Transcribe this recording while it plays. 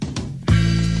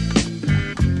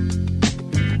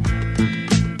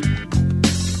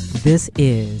This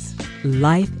is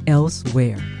Life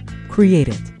Elsewhere,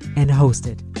 created and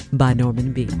hosted by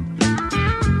Norman B.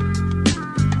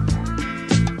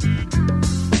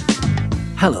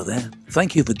 Hello there.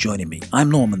 Thank you for joining me. I'm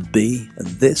Norman B., and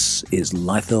this is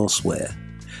Life Elsewhere.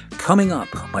 Coming up,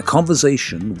 my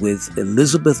conversation with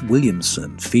Elizabeth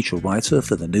Williamson, feature writer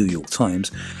for the New York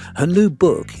Times. Her new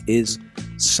book is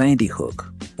Sandy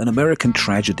Hook, An American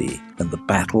Tragedy and the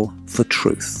Battle for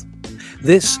Truth.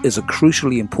 This is a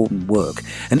crucially important work,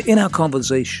 and in our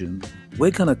conversation, we're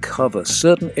going to cover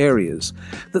certain areas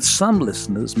that some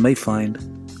listeners may find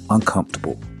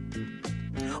uncomfortable.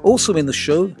 Also in the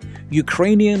show,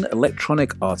 Ukrainian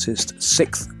electronic artist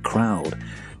Sixth Crowd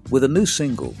with a new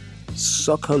single,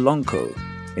 Sokolonko,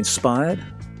 inspired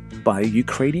by a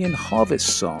Ukrainian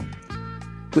harvest song,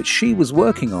 which she was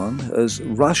working on as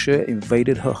Russia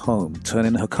invaded her home,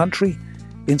 turning her country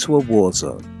into a war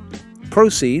zone.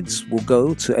 Proceeds will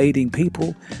go to aiding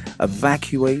people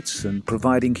evacuate and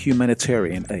providing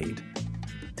humanitarian aid.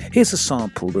 Here's a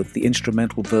sample of the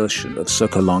instrumental version of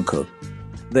Sokolonko.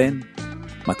 Then,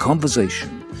 my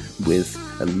conversation with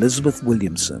Elizabeth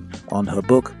Williamson on her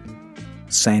book,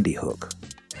 Sandy Hook.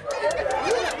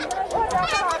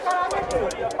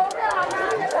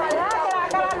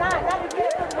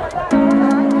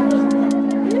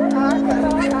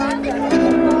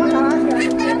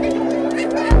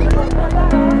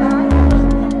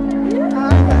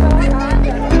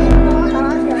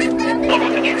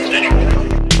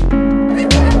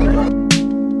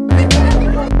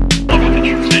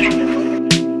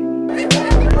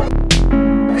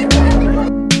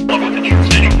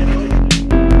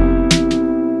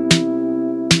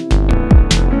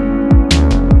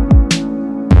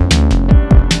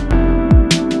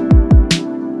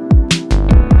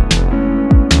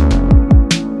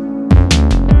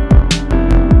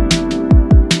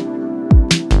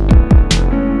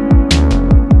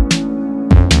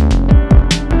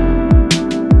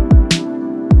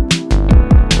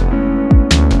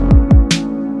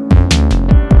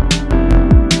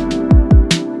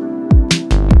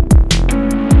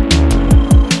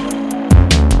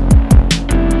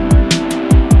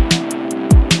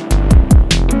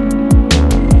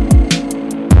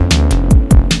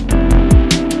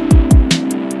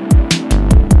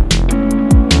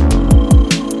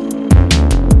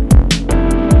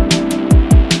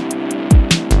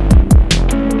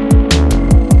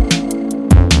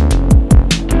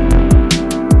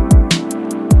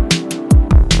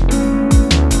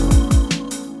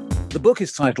 The book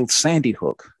is titled Sandy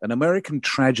Hook, An American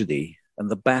Tragedy and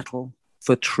the Battle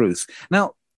for Truth.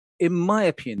 Now, in my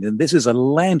opinion, this is a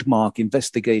landmark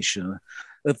investigation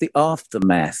of the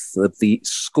aftermath of the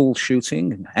school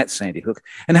shooting at Sandy Hook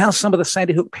and how some of the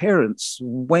Sandy Hook parents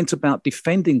went about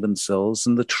defending themselves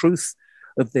and the truth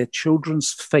of their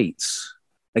children's fates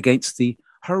against the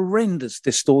horrendous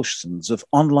distortions of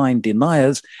online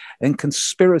deniers and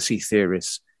conspiracy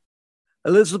theorists.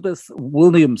 Elizabeth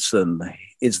Williamson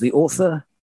is the author.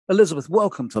 Elizabeth,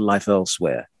 welcome to Life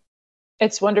Elsewhere.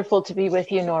 It's wonderful to be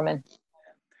with you, Norman.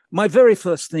 My very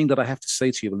first thing that I have to say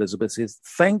to you, Elizabeth, is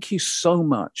thank you so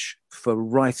much for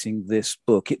writing this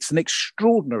book. It's an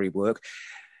extraordinary work.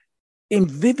 In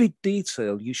vivid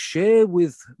detail, you share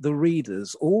with the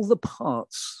readers all the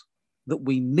parts that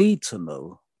we need to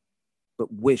know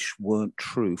but wish weren't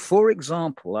true. For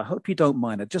example, I hope you don't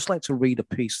mind, I'd just like to read a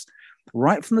piece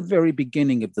right from the very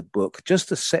beginning of the book, just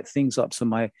to set things up so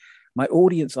my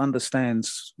audience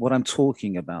understands what I'm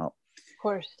talking about. Of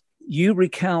course. You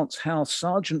recount how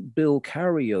Sergeant Bill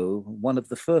Cario, one of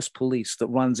the first police that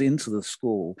runs into the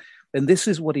school, and this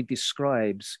is what he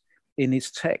describes in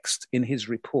his text, in his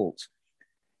report.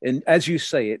 And as you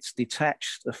say, it's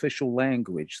detached official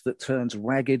language that turns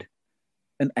ragged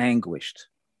and anguished.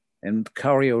 And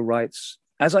Cario writes,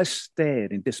 "As I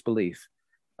stared in disbelief,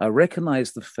 I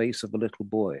recognized the face of a little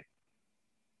boy.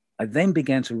 I then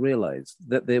began to realize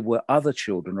that there were other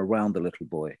children around the little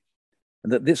boy,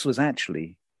 and that this was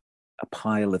actually a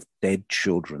pile of dead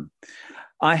children."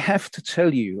 I have to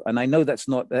tell you, and I know that's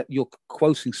not that you're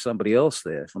quoting somebody else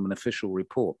there from an official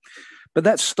report, but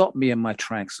that stopped me in my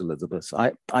tracks, Elizabeth.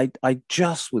 I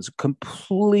just was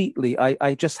completely,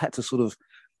 I just had to sort of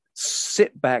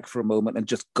sit back for a moment and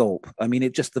just gulp. I mean,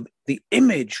 it just, the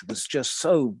image was just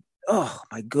so, oh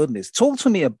my goodness. Talk to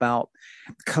me about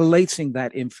collating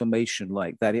that information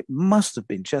like that. It must have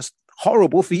been just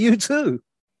horrible for you too.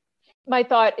 My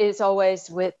thought is always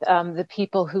with the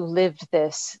people who lived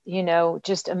this,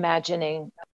 just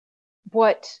imagining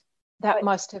what that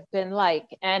must have been like.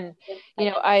 And,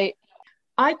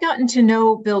 I've gotten to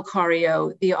know Bill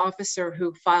Cario, the officer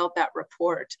who filed that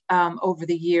report, over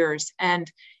the years.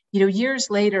 And years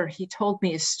later, he told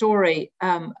me a story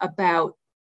about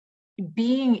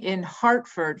being in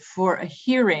Hartford for a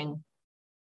hearing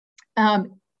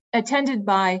attended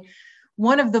by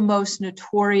one of the most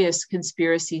notorious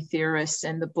conspiracy theorists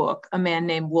in the book, a man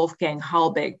named Wolfgang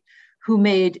Halbig, who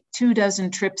made 24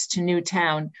 trips to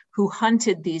Newtown, who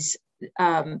hunted these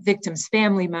victims'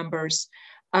 family members,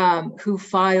 who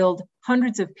filed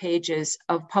hundreds of pages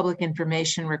of public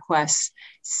information requests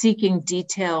seeking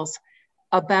details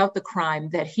about the crime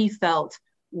that he felt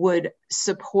would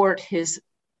support his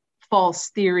false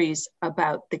theories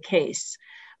about the case.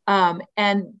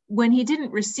 And when he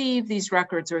didn't receive these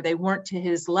records, or they weren't to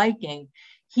his liking,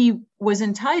 he was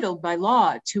entitled by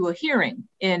law to a hearing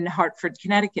in Hartford,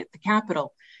 Connecticut, the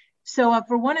capital. So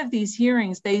for one of these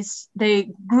hearings,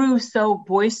 they grew so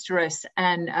boisterous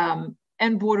and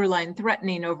borderline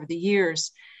threatening over the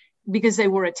years, because they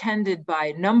were attended by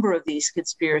a number of these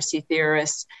conspiracy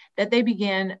theorists, that they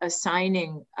began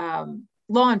assigning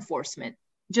law enforcement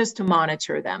just to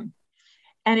monitor them.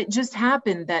 And it just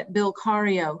happened that Bill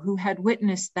Cario, who had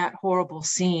witnessed that horrible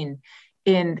scene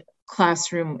in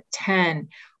classroom 10,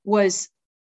 was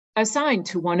assigned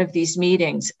to one of these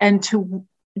meetings. And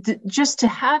just to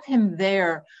have him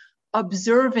there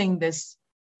observing this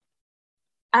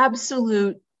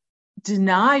absolute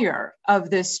denier of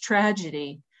this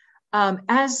tragedy,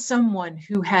 as someone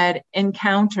who had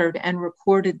encountered and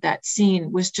recorded that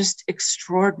scene, was just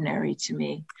extraordinary to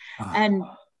me. And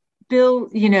Bill,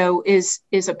 is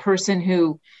a person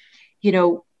who,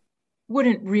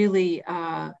 wouldn't really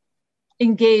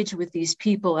engage with these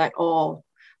people at all,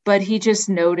 but he just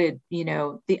noted,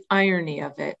 the irony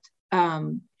of it.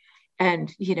 And,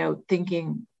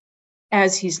 thinking,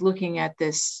 as he's looking at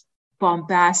this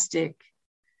bombastic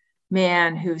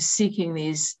man who's seeking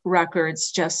these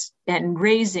records and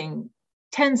raising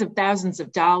tens of thousands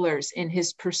of dollars in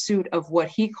his pursuit of what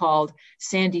he called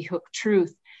Sandy Hook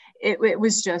truth, it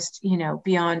was just,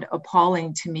 beyond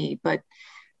appalling to me. But,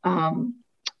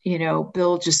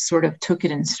 Bill just sort of took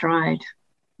it in stride.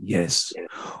 Yes.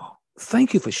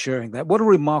 Thank you for sharing that. What a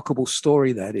remarkable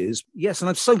story that is. Yes, and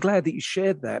I'm so glad that you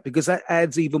shared that, because that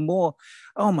adds even more.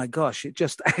 Oh my gosh, it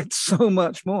just adds so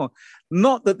much more.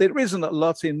 Not that there isn't a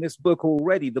lot in this book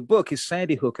already. The book is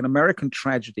Sandy Hook, An American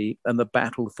Tragedy and the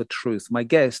Battle for Truth. My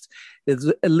guest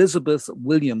is Elizabeth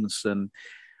Williamson.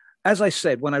 As I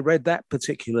said, when I read that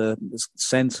particular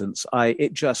sentence,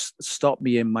 it just stopped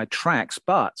me in my tracks.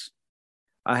 But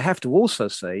I have to also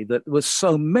say that there were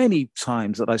so many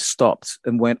times that I stopped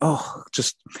and went,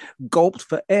 just gulped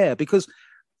for air, because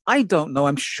I don't know.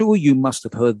 I'm sure you must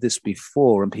have heard this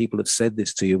before, and people have said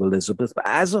this to you, Elizabeth. But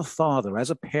as a father, as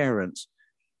a parent,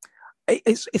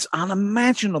 it's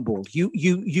unimaginable.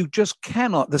 You just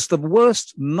cannot. That's the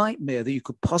worst nightmare that you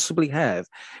could possibly have,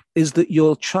 is that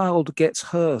your child gets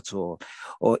hurt or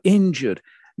injured,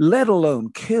 let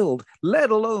alone killed, let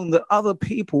alone that other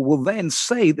people will then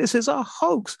say this is a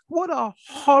hoax. What a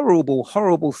horrible,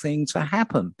 horrible thing to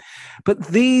happen. But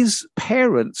these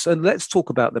parents, and let's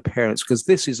talk about the parents, because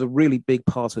this is a really big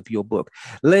part of your book.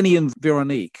 Lenny and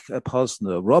Veronique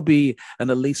Posner, Robbie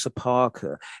and Elisa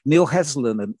Parker, Neil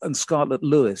Heslin and Scarlett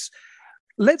Lewis.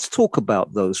 Let's talk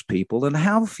about those people and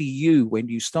how for you, when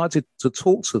you started to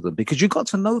talk to them, because you got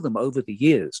to know them over the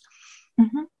years,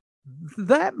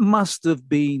 that must have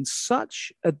been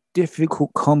such a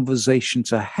difficult conversation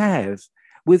to have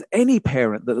with any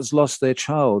parent that has lost their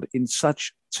child in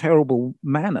such terrible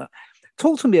manner.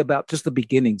 Talk to me about just the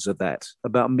beginnings of that,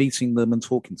 about meeting them and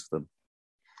talking to them.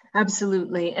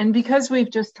 Absolutely. And because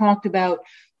we've just talked about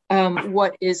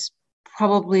what is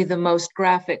probably the most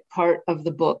graphic part of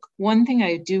the book, one thing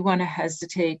I do want to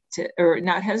hesitate to, or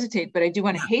not hesitate, but I do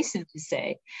want to hasten to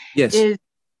say, yes, is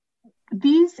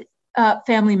these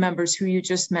family members who you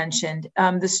just mentioned,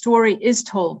 the story is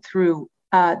told through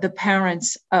the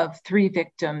parents of 3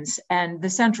 victims, and the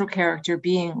central character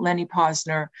being Lenny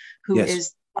Posner, who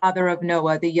is father of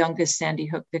Noah, the youngest Sandy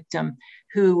Hook victim,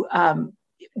 who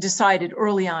decided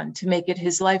early on to make it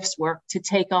his life's work to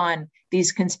take on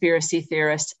these conspiracy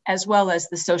theorists, as well as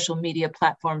the social media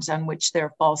platforms on which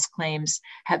their false claims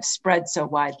have spread so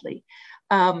widely.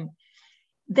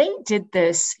 They did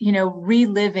this,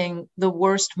 reliving the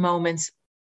worst moments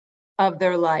of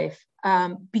their life,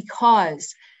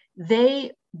 because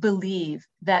they believe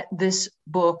that this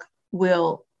book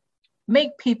will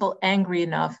make people angry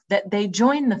enough that they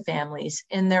join the families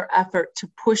in their effort to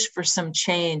push for some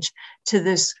change to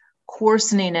this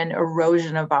coarsening and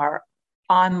erosion of our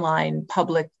online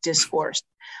public discourse.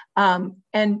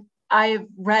 And I've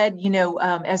read,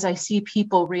 as I see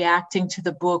people reacting to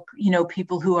the book,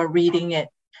 people who are reading it,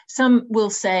 some will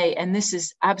say, and this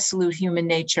is absolute human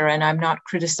nature, and I'm not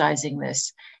criticizing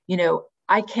this,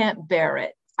 I can't bear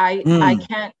it.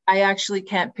 I actually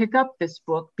can't pick up this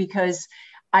book because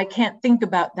I can't think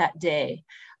about that day.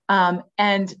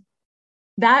 And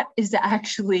that is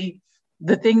actually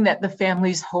the thing that the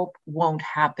families hope won't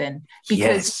happen,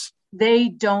 because they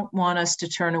don't want us to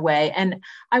turn away. And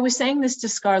I was saying this to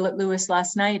Scarlett Lewis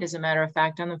last night, as a matter of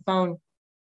fact, on the phone.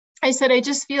 I said, I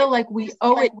just feel like we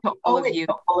owe it to all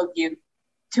of you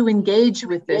to engage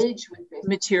with this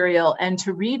material and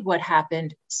to read what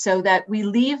happened, so that we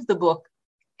leave the book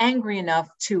angry enough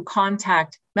to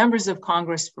contact members of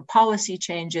Congress for policy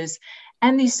changes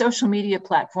and these social media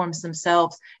platforms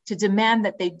themselves to demand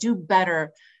that they do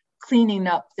better cleaning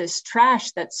up this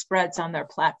trash that spreads on their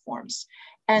platforms.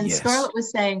 And Scarlett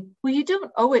was saying, well, you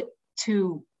don't owe it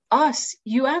to us.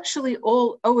 You actually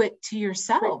all owe it to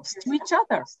yourselves, to each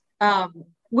other,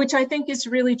 which I think is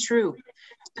really true.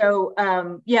 So,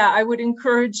 I would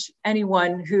encourage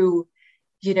anyone who,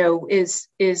 is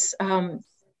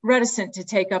reticent to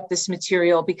take up this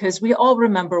material, because we all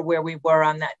remember where we were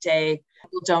on that day.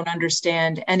 People don't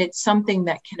understand. And it's something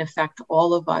that can affect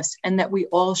all of us, and that we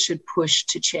all should push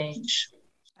to change.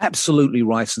 Absolutely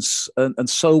right. And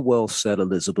so well said,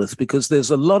 Elizabeth, because there's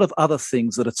a lot of other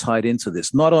things that are tied into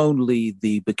this. Not only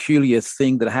the peculiar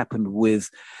thing that happened with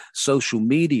social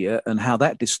media and how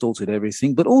that distorted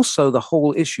everything, but also the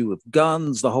whole issue of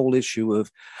guns, the whole issue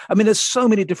of, there's so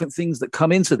many different things that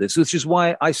come into this, which is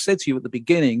why I said to you at the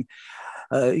beginning,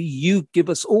 you give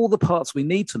us all the parts we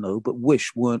need to know, but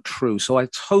wish weren't true. So I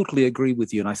totally agree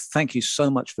with you. And I thank you so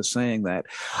much for saying that.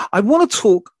 I want to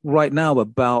talk right now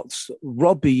about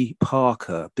Robbie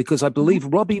Parker, because I believe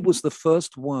Robbie was the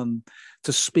first one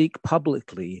to speak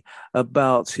publicly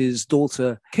about his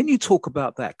daughter. Can you talk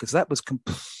about that? Because that was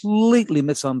completely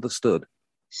misunderstood.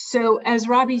 So as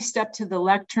Robbie stepped to the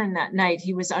lectern that night,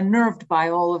 he was unnerved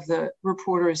by all of the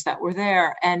reporters that were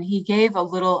there. And he gave a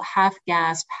little half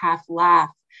gasp, half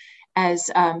laugh as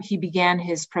he began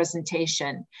his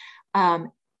presentation. And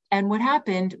what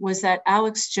happened was that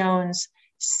Alex Jones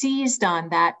seized on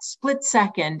that split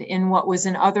second in what was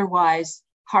an otherwise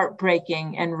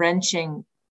heartbreaking and wrenching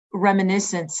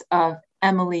reminiscence of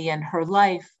Emily and her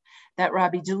life that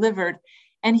Robbie delivered.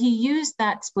 And he used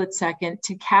that split second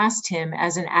to cast him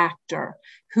as an actor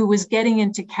who was getting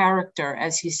into character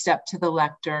as he stepped to the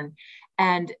lectern,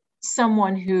 and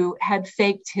someone who had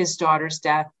faked his daughter's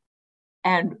death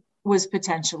and was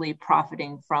potentially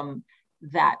profiting from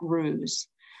that ruse.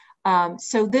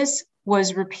 So this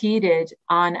was repeated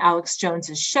on Alex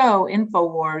Jones's show,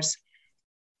 InfoWars,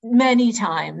 many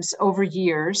times over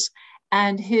years,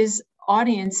 and his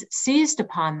audience seized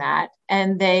upon that,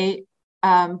 and they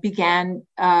began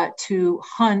to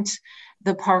hunt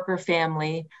the Parker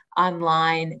family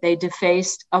online. They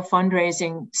defaced a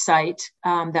fundraising site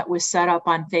that was set up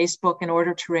on Facebook in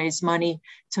order to raise money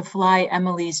to fly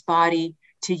Emily's body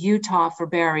to Utah for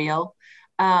burial.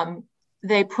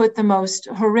 They put the most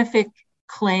horrific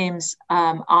claims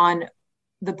on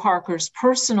the Parkers'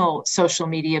 personal social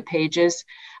media pages,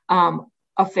 a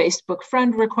Facebook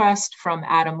friend request from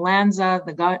Adam Lanza,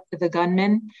 the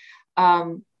gunman,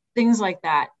 things like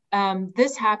that.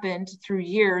 This happened through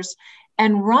years.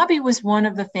 And Robbie was one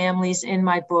of the families in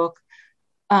my book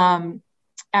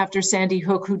after Sandy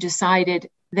Hook who decided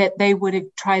that they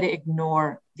would try to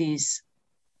ignore these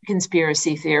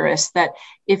conspiracy theorists, that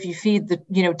if you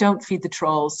don't feed the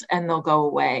trolls and they'll go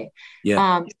away.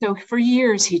 Yeah. So for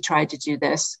years he tried to do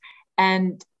this.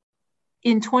 And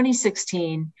in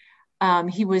 2016,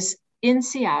 he was in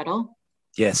Seattle.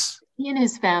 Yes. He and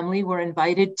his family were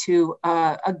invited to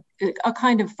a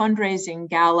kind of fundraising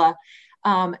gala,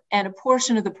 and a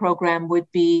portion of the program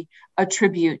would be a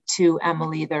tribute to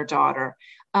Emily, their daughter.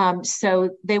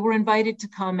 So they were invited to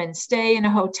come and stay in a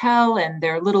hotel, and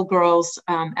their little girls,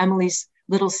 Emily's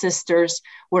little sisters,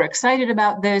 were excited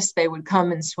about this. They would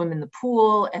come and swim in the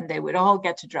pool, and they would all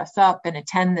get to dress up and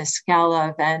attend this gala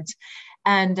event.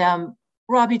 And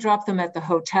Robbie dropped them at the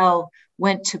hotel,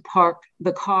 went to park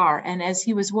the car. And as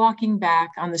he was walking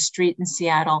back on the street in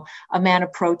Seattle, a man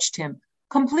approached him,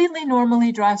 completely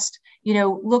normally dressed,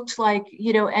 looked like,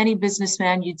 any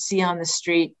businessman you'd see on the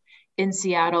street in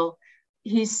Seattle.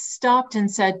 He stopped and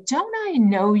said, "Don't I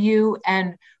know you?"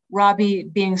 And Robbie,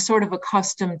 being sort of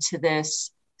accustomed to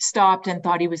this, stopped and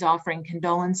thought he was offering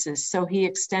condolences. So he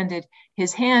extended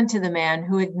his hand to the man,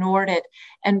 who ignored it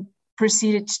and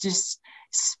proceeded to just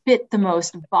spit the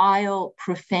most vile,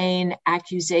 profane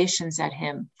accusations at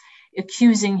him,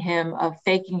 accusing him of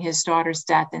faking his daughter's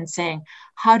death and saying,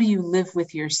 "How do you live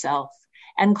with yourself?"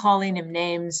 and calling him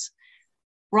names.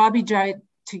 Robbie tried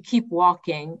to keep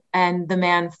walking, and the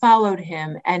man followed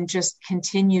him and just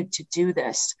continued to do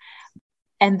this.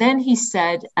 And then he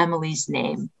said Emily's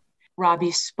name.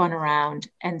 Robbie spun around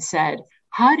and said,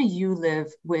 "How do you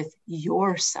live with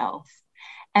yourself?"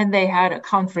 And they had a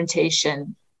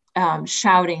confrontation,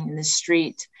 shouting in the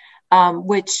street,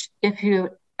 which, if you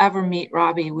ever meet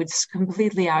Robbie, was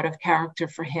completely out of character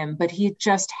for him, but he had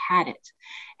just had it.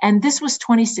 And this was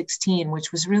 2016,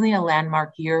 which was really a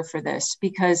landmark year for this,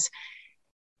 because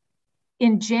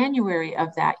in January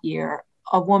of that year,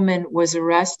 a woman was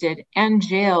arrested and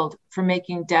jailed for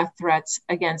making death threats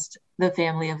against the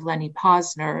family of Lenny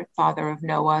Posner, father of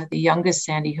Noah, the youngest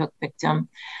Sandy Hook victim.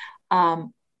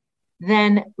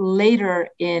 Then later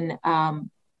in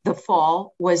the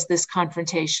fall was this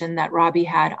confrontation that Robbie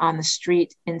had on the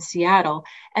street in Seattle.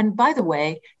 And by the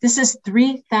way, this is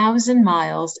 3,000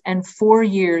 miles and 4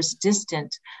 years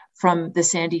distant from the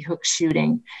Sandy Hook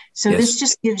shooting. So yes. This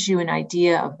just gives you an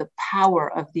idea of the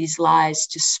power of these lies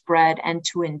to spread and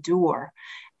to endure.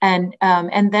 And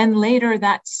then later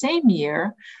that same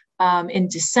year, in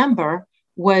December,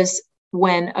 was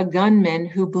when a gunman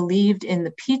who believed in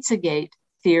the Pizzagate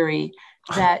theory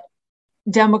that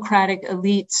Democratic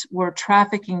elites were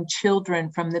trafficking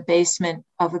children from the basement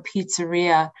of a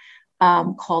pizzeria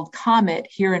called Comet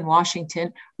here in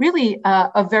Washington, really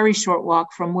a very short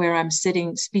walk from where I'm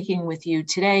sitting speaking with you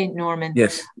today, Norman.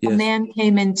 Yes. A man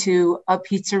came into a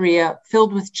pizzeria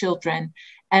filled with children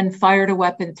and fired a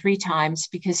weapon 3 times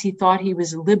because he thought he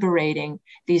was liberating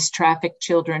these trafficked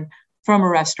children from a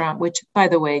restaurant, which, by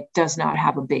the way, does not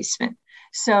have a basement.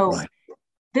 So right.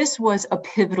 This was a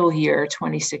pivotal year,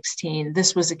 2016.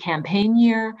 This was a campaign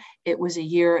year. It was a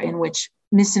year in which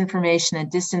misinformation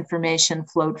and disinformation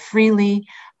flowed freely,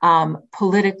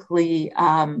 politically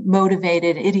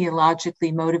motivated,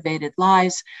 ideologically motivated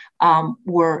lies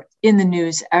were in the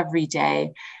news every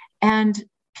day. And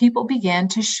people began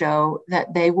to show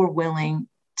that they were willing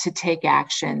to take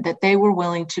action, that they were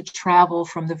willing to travel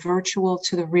from the virtual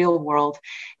to the real world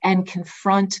and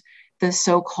confront the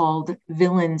so-called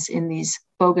villains in these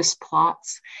bogus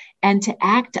plots and to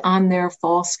act on their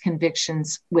false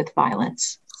convictions with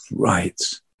violence. Right.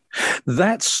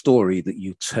 That story that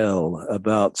you tell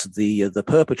about the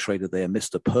perpetrator there,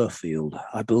 Mr. Perfield,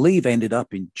 I believe ended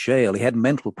up in jail. He had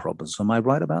mental problems. Am I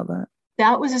right about that?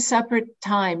 That was a separate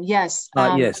time, yes.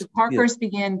 Yes. The Parkers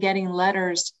began getting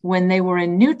letters when they were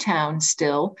in Newtown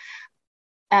still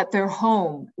at their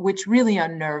home, which really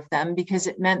unnerved them because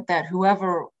it meant that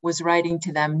whoever was writing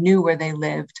to them knew where they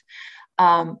lived.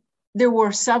 There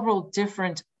were several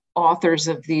different authors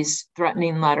of these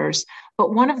threatening letters,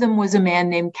 but one of them was a man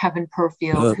named Kevin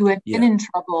Perfield, who had been in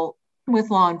trouble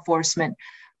with law enforcement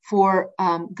for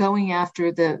going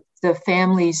after the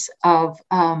families of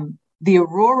the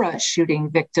Aurora shooting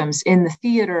victims in the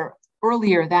theater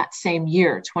earlier that same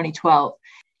year, 2012.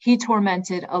 He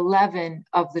tormented 11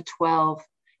 of the 12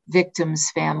 victims'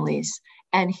 families,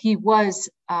 and he was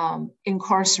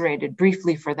incarcerated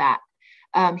briefly for that.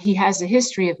 He has a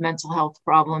history of mental health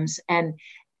problems, and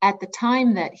at the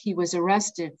time that he was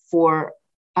arrested for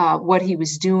what he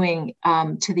was doing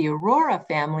to the Aurora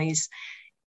families,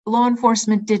 law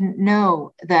enforcement didn't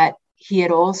know that he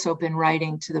had also been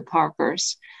writing to the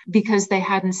Parkers because they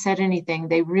hadn't said anything.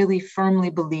 They really firmly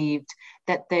believed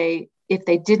that if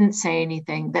they didn't say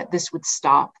anything, that this would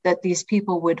stop, that these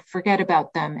people would forget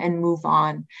about them and move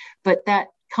on. But that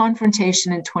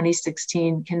confrontation in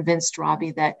 2016 convinced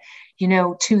Robbie that,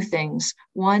 2 things.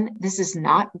 One, this is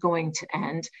not going to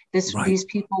end. These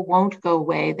people won't go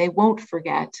away. They won't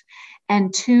forget.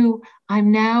 And 2,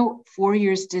 I'm now 4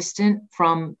 years distant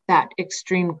from that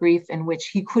extreme grief in which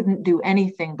he couldn't do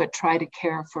anything but try to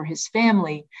care for his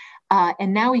family.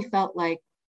 And now he felt like,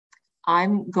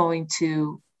 I'm going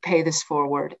to pay this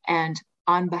forward. And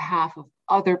on behalf of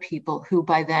other people who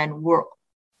by then were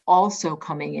also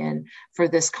coming in for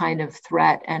this kind of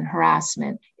threat and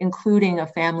harassment, including a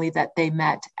family that they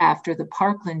met after the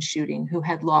Parkland shooting who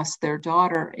had lost their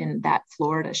daughter in that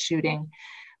Florida shooting,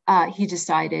 he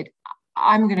decided,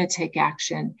 I'm going to take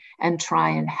action and try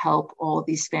and help all of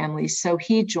these families. So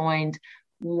he joined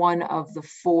one of the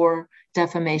 4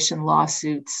 defamation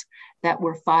lawsuits that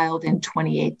were filed in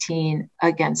 2018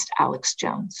 against Alex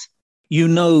Jones.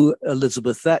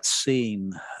 Elizabeth, that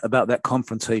scene about that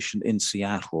confrontation in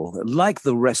Seattle, like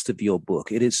the rest of your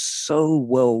book, it is so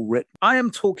well written. I am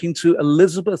talking to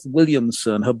Elizabeth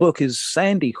Williamson. Her book is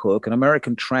Sandy Hook, An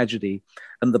American Tragedy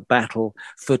and the Battle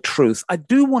for Truth. I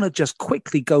do want to just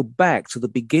quickly go back to the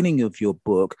beginning of your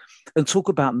book and talk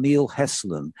about Neil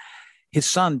Heslin. His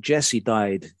son Jesse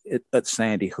died at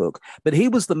Sandy Hook, but he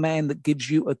was the man that gives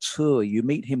you a tour. You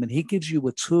meet him, and he gives you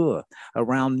a tour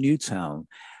around Newtown.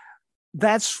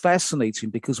 That's fascinating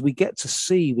because we get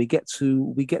to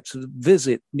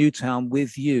visit Newtown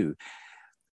with you.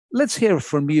 Let's hear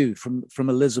from you, from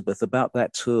Elizabeth, about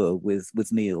that tour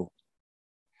with Neil.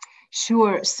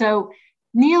 Sure. So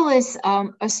Neil is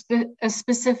a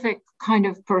specific kind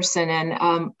of person,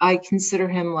 and I consider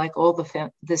him, like all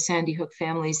the Sandy Hook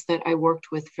families that I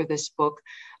worked with for this book,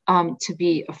 to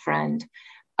be a friend.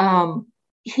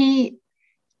 He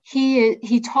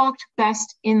talked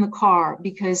best in the car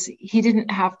because he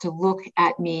didn't have to look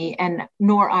at me, and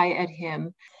nor I at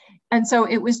him. And so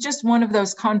it was just one of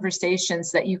those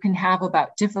conversations that you can have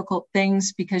about difficult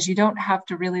things because you don't have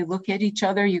to really look at each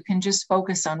other. You can just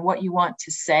focus on what you want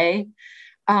to say.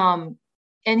 And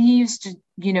he used to,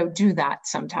 do that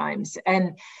sometimes.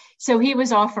 And so he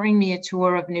was offering me a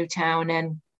tour of Newtown.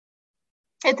 And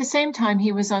at the same time,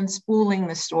 he was unspooling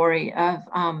the story of,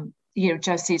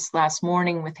 Jesse's last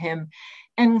morning with him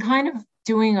and kind of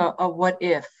doing a what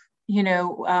if,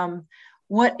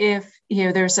 what if,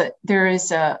 there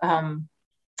is a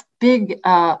big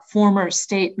former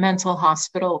state mental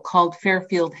hospital called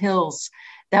Fairfield Hills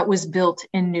that was built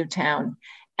in Newtown.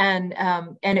 And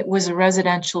it was a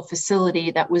residential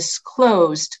facility that was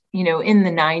closed, in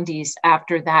the 90s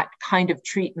after that kind of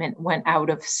treatment went out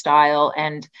of style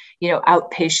and,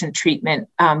 outpatient treatment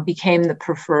became the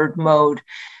preferred mode.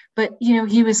 But,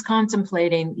 he was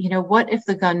contemplating, what if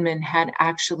the gunman had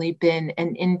actually been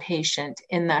an inpatient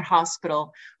in that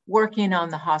hospital, working on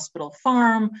the hospital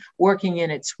farm, working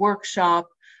in its workshop,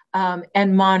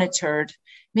 and monitored.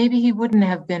 Maybe he wouldn't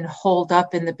have been holed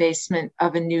up in the basement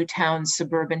of a Newtown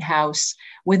suburban house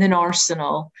with an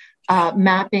arsenal,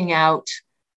 mapping out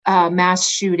mass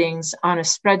shootings on a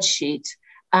spreadsheet,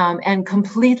 and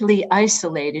completely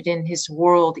isolated in his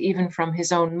world, even from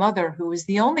his own mother, who was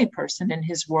the only person in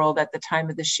his world at the time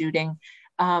of the shooting,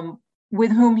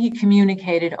 with whom he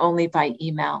communicated only by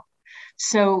email.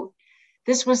 So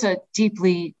this was a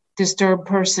deeply disturbed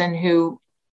person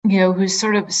whose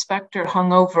sort of specter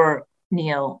hung over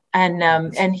Neil,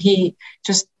 and he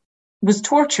just was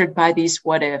tortured by these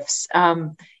what ifs.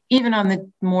 Even on the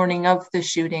morning of the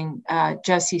shooting,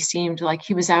 Jesse seemed like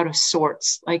he was out of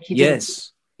sorts, like he didn't,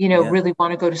 really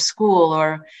want to go to school,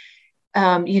 or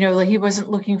like he wasn't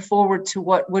looking forward to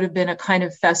what would have been a kind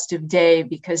of festive day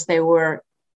because they were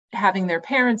having their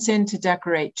parents in to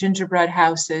decorate gingerbread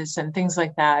houses and things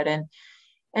like that.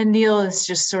 And Neil is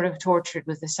just sort of tortured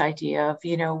with this idea of,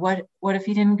 what if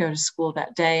he didn't go to school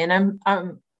that day? And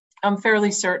I'm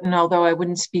fairly certain, although I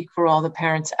wouldn't speak for all the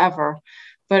parents ever,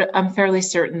 but I'm fairly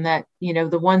certain that,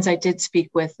 the ones I did speak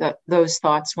with, those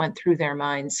thoughts went through their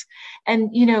minds.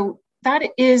 And,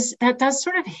 that does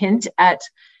sort of hint at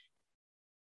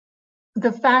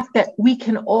the fact that we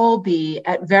can all be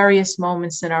at various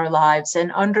moments in our lives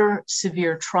and under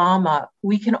severe trauma,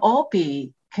 we can all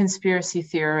be conspiracy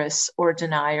theorists or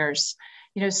deniers.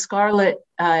 Scarlett,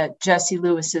 Jesse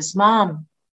Lewis's mom,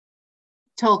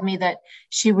 told me that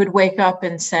she would wake up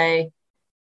and say,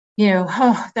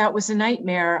 oh, that was a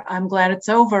nightmare. I'm glad it's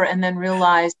over. And then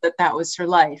realize that was her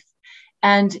life.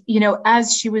 And,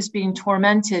 as she was being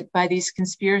tormented by these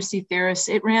conspiracy theorists,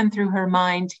 it ran through her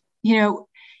mind,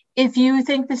 if you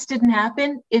think this didn't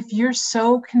happen, if you're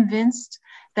so convinced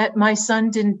that my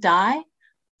son didn't die,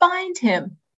 find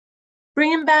him.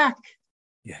 Bring him back.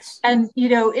 Yes. And,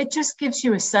 it just gives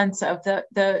you a sense of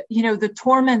the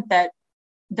torment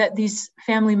that these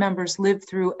family members live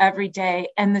through every day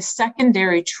and the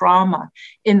secondary trauma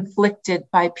inflicted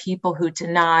by people who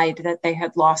denied that they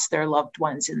had lost their loved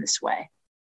ones in this way.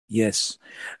 Yes.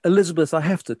 Elizabeth, I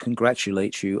have to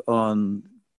congratulate you on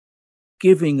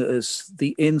giving us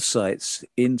the insights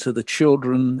into the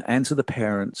children and to the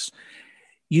parents.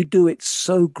 You do it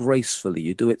so gracefully.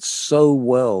 You do it so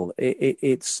well.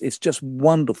 It's just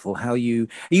wonderful how you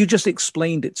just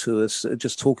explained it to us,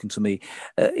 just talking to me.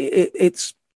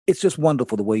 It's just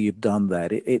wonderful the way you've done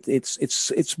that. It's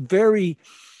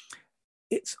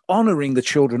honoring the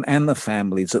children and the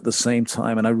families at the same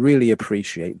time, and I really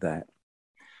appreciate that.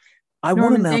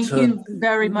 Norman, thank you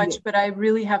very much, but I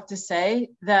really have to say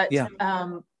that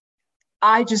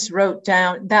I just wrote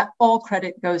down that all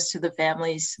credit goes to the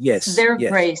families. Yes, their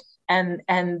grace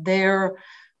and their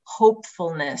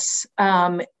hopefulness.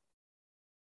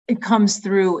 It comes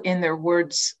through in their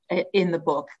words in the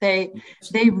book. They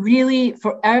really,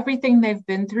 for everything they've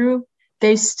been through,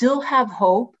 they still have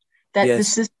hope that the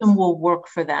system will work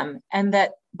for them, and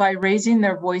that by raising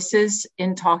their voices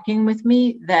in talking with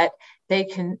me, that they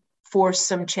can force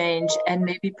some change and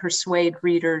maybe persuade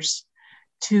readers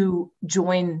to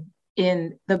join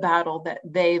in the battle that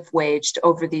they've waged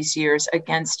over these years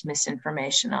against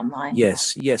misinformation online.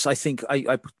 Yes, yes. I think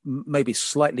I maybe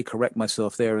slightly correct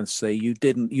myself there and say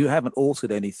you haven't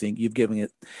altered anything. You've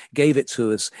gave it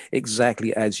to us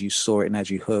exactly as you saw it and as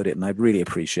you heard it. And I really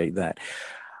appreciate that.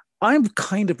 I'm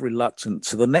kind of reluctant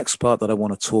to the next part that I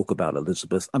want to talk about,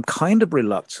 Elizabeth. I'm kind of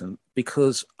reluctant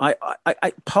because I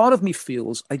part of me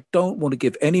feels I don't want to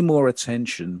give any more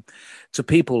attention to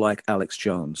people like Alex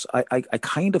Jones. I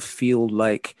kind of feel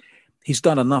like he's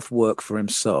done enough work for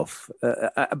himself,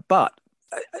 but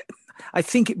I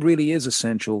think it really is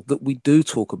essential that we do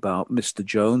talk about Mr.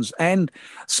 Jones and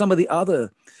some of the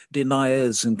other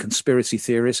deniers and conspiracy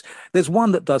theorists. There's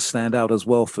one that does stand out as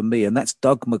well for me, and that's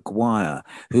Doug McGuire,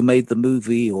 who made the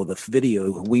movie or the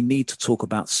video, We Need to Talk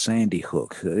About Sandy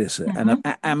Hook. It's an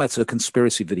amateur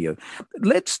conspiracy video.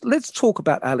 Let's talk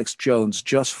about Alex Jones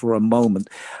just for a moment.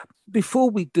 Before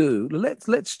we do, let's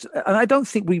and I don't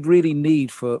think we really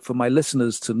need for my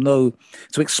listeners to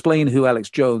explain who Alex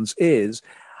Jones is,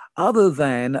 other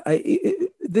than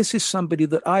this is somebody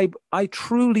that I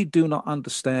truly do not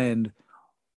understand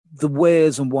the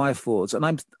wheres and wherefores,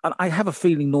 and I have a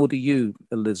feeling, nor do you,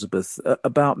 Elizabeth,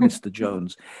 about Mr.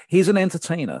 Jones. He's an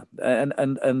entertainer,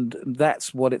 and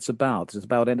that's what it's about. It's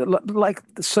about, like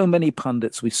so many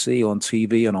pundits we see on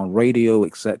TV and on radio,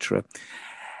 etc.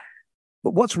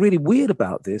 But what's really weird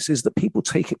about this is that people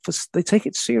take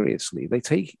it seriously. They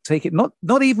take it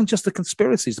not even just the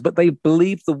conspiracies, but they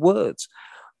believe the words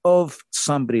of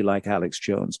somebody like Alex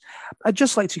Jones. I'd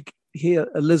just like to hear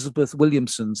Elizabeth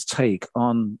Williamson's take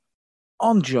on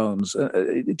Jones,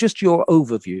 just your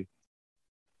overview.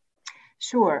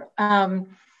 Sure.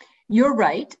 You're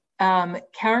right.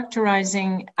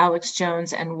 Characterizing Alex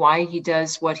Jones and why he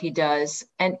does what he does,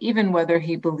 and even whether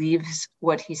he believes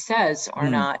what he says or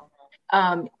not,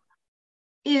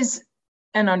 is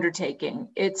an undertaking.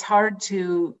 It's hard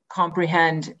to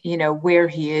comprehend, where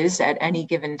he is at any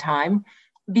given time,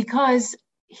 because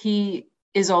he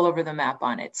is all over the map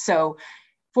on it. So,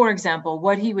 for example,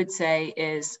 what he would say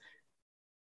is,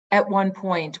 at one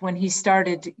point when he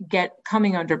started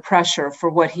coming under pressure for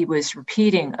what he was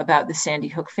repeating about the Sandy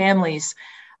Hook families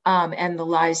and the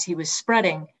lies he was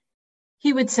spreading,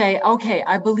 he would say, okay,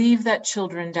 I believe that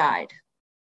children died.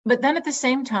 But then at the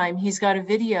same time, he's got a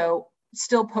video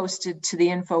still posted to the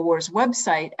InfoWars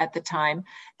website at the time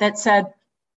that said,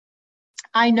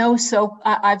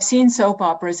 I've seen soap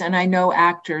operas and I know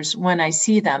actors when I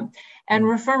see them, and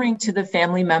referring to the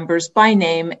family members by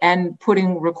name and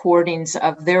putting recordings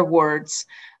of their words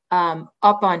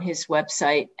up on his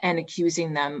website and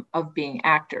accusing them of being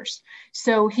actors.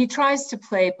 So he tries to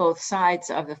play both sides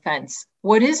of the fence.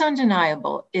 What is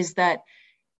undeniable is that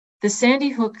the Sandy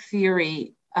Hook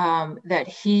theory that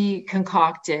he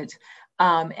concocted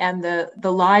and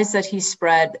the lies that he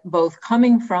spread, both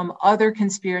coming from other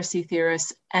conspiracy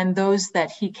theorists and those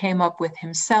that he came up with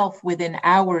himself within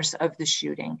hours of the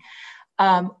shooting,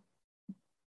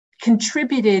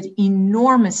 contributed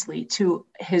enormously to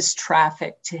his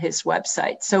traffic to his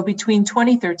website. So between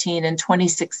 2013 and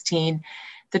 2016,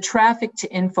 the traffic to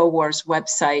InfoWars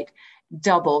website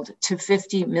doubled to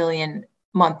 50 million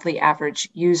monthly average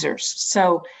users.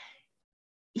 So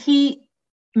he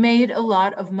made a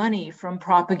lot of money from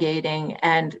propagating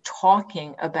and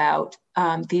talking about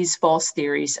these false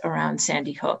theories around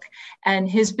Sandy Hook. And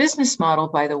his business model,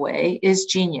 by the way, is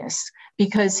genius,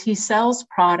 because he sells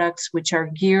products which are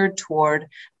geared toward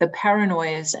the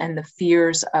paranoias and the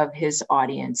fears of his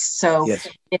audience. So yes.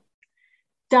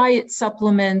 Diet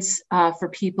supplements for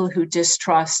people who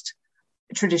distrust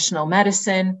traditional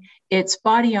medicine. It's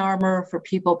body armor for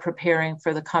people preparing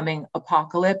for the coming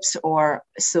apocalypse or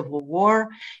civil war.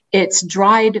 It's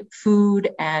dried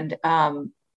food and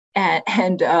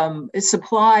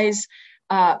supplies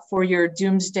for your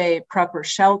doomsday prepper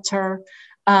shelter.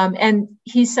 And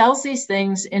he sells these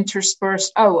things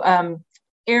interspersed.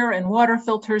 Air and water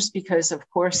filters, because of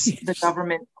course the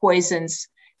government poisons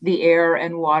the air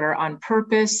and water on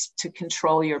purpose to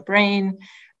control your brain.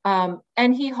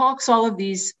 And he hawks all of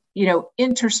these,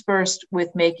 interspersed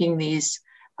with making these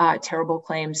terrible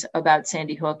claims about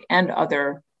Sandy Hook and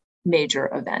other major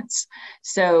events.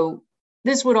 So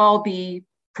this would all be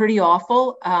pretty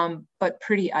awful, but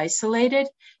pretty isolated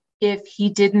if he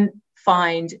didn't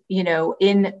find,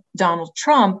 in Donald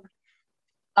Trump,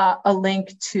 a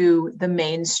link to the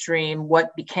mainstream,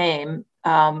 what became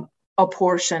a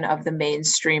portion of the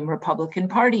mainstream Republican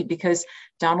Party, because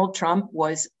Donald Trump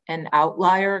was an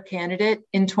outlier candidate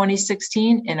in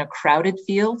 2016 in a crowded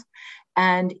field.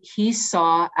 And he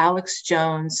saw Alex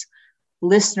Jones'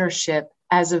 listenership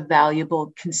as a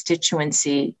valuable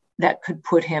constituency that could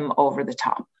put him over the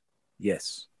top.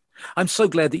 Yes. I'm so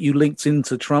glad that you linked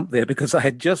into Trump there because I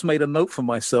had just made a note for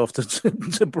myself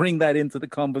to bring that into the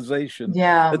conversation.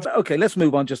 Yeah. Okay, let's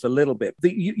move on just a little bit.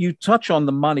 You touch on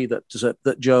the money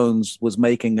that Jones was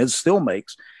making and still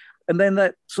makes, and then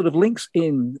that sort of links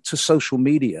in to social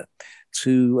media,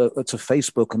 to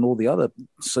Facebook and all the other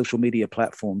social media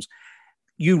platforms.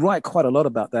 You write quite a lot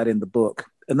about that in the book,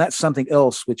 and that's something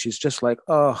else which is just like,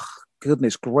 oh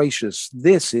goodness gracious,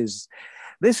 this is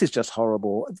just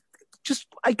horrible.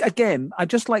 I'd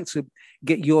just like to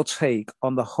get your take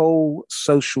on the whole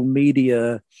social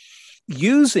media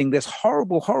using this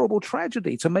horrible, horrible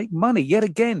tragedy to make money, yet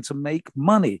again, to make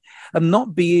money and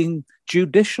not being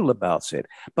judicial about it.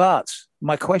 But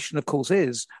my question, of course,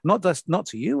 is not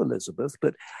to you, Elizabeth,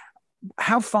 but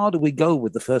how far do we go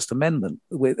with the First Amendment,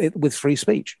 with free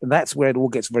speech? And that's where it all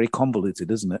gets very convoluted,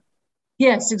 isn't it?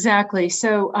 Yes, exactly.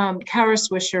 So Kara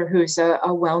Swisher, who's a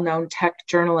well-known tech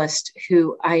journalist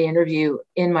who I interview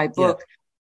in my book,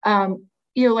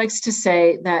 likes to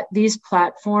say that these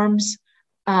platforms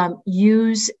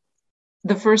use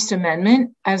the First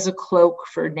Amendment as a cloak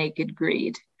for naked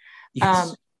greed.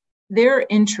 Yes. Their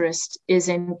interest is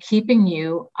in keeping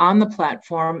you on the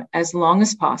platform as long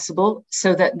as possible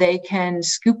so that they can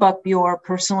scoop up your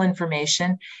personal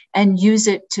information and use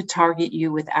it to target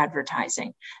you with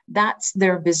advertising. That's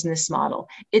their business model.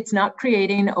 It's not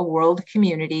creating a world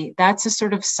community. That's a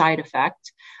sort of side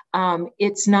effect.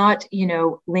 It's not,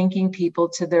 linking people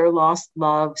to their lost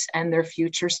loves and their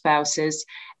future spouses,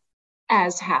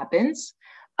 as happens.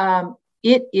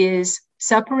 It is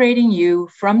separating you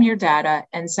from your data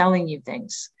and selling you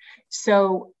things.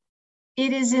 So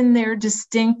it is in their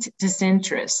distinct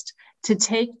disinterest to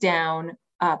take down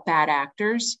bad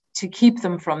actors, to keep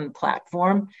them from the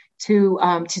platform, to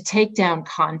take down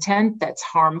content that's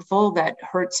harmful, that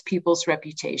hurts people's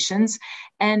reputations.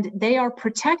 And they are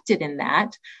protected in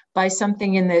that by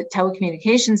something in the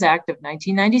Telecommunications Act of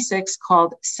 1996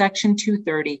 called Section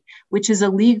 230, which is a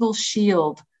legal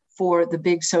shield for the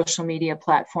big social media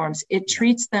platforms. It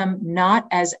treats them not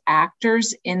as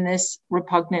actors in this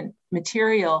repugnant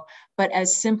material, but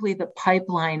as simply the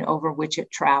pipeline over which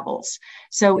it travels.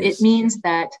 So It means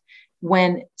that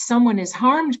when someone is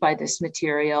harmed by this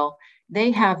material,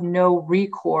 they have no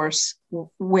recourse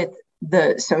with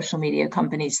the social media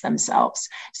companies themselves.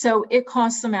 So it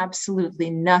costs them absolutely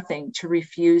nothing to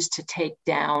refuse to take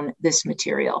down this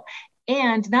material.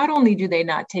 And not only do they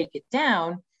not take it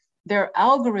down, their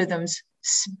algorithms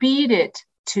speed it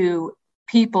to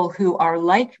people who are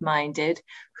like-minded,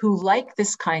 who like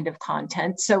this kind of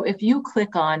content. So if you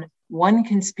click on one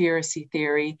conspiracy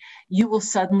theory, you will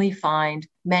suddenly find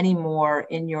many more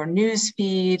in your news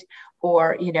feed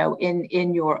or,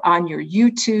 on your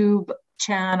YouTube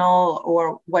channel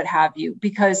or what have you,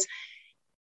 because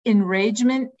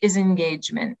enragement is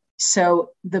engagement. So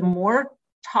the more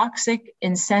toxic,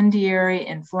 incendiary,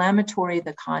 inflammatory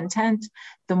the content,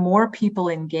 the more people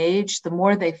engage, the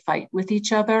more they fight with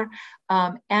each other,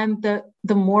 and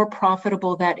the more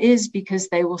profitable that is because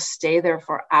they will stay there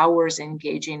for hours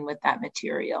engaging with that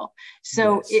material.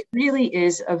 So It really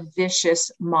is a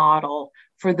vicious model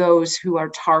for those who are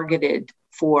targeted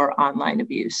for online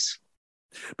abuse.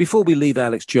 Before we leave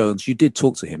Alex Jones, you did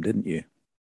talk to him, didn't you?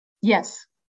 Yes.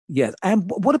 Yes. And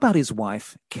what about his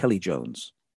wife, Kelly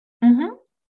Jones? Mm-hmm.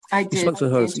 I did. You spoke to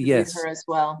her, yes. Her as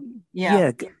well.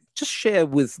 Yeah. Just share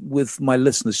with my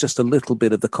listeners just a little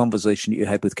bit of the conversation you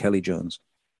had with Kelly Jones.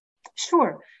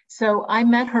 Sure. So I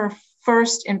met her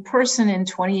first in person in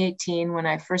 2018 when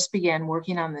I first began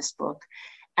working on this book.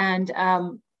 And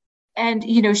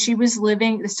she was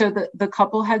living, so the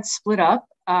couple had split up.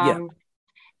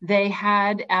 They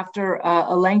had, after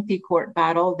a lengthy court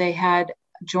battle, they had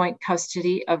joint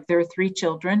custody of their 3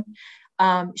 children.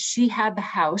 She had the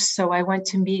house, so I went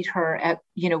to meet her at,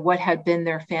 what had been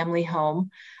their family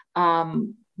home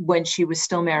when she was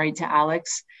still married to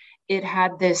Alex. It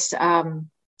had this,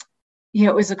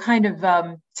 it was a kind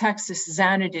of Texas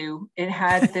Xanadu. It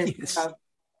had this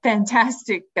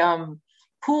fantastic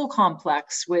pool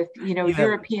complex with,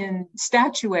 European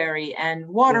statuary and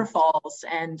waterfalls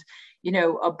and,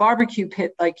 a barbecue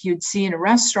pit like you'd see in a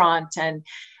restaurant and,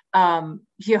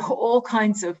 all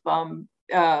kinds of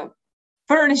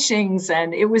furnishings,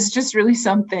 and it was just really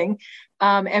something.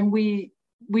 And we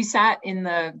sat in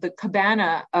the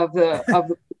cabana of the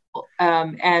pool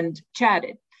and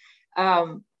chatted.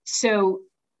 So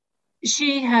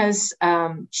she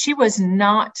was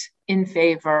not in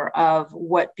favor of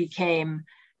what became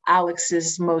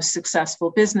Alex's most successful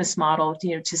business model,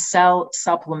 to sell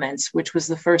supplements, which was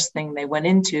the first thing they went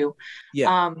into.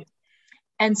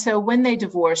 And so when they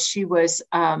divorced, she was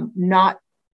not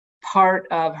part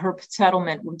of her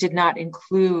settlement did not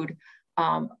include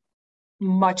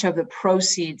much of the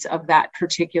proceeds of that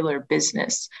particular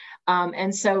business.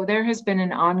 And so there has been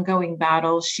an ongoing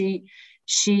battle. She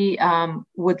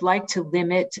would like to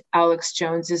limit Alex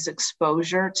Jones's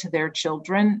exposure to their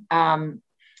children.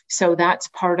 So that's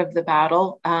part of the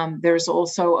battle. There's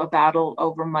also a battle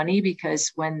over money,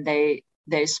 because when they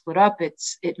split up,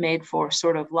 it made for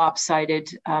sort of lopsided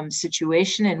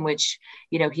situation in which,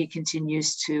 he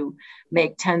continues to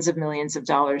make tens of millions of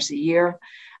dollars a year.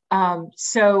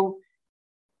 So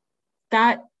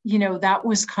that, that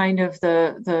was kind of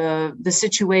the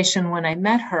situation when I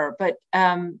met her. But,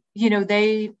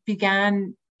 they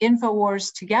began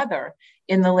InfoWars together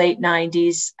in the late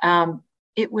 90s.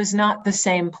 It was not the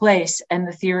same place, and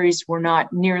the theories were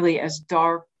not nearly as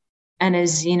dark and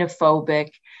as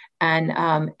xenophobic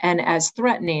and as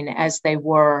threatening as they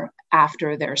were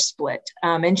after their split.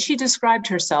 And she described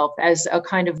herself as a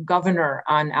kind of governor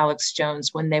on Alex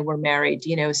Jones when they were married,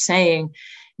 saying,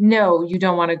 no, you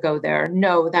don't want to go there.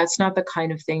 No, that's not the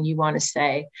kind of thing you want to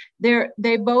say.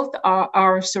 They both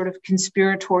are sort of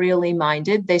conspiratorially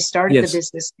minded. They started the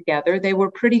business together. They were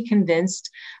pretty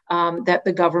convinced that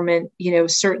the government,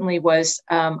 certainly was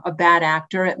a bad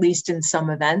actor, at least in some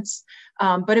events.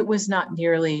 But it was not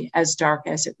nearly as dark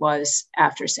as it was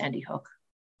after Sandy Hook.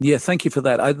 Yeah, thank you for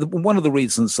that. One of the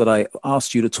reasons that I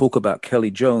asked you to talk about Kelly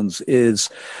Jones is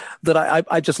that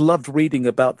I just loved reading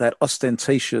about that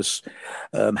ostentatious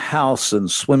house and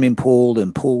swimming pool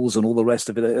and pools and all the rest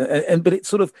of it. But it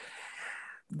sort of,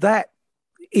 that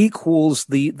equals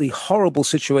the horrible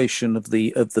situation of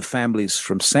the families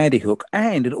from Sandy Hook.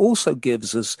 And it also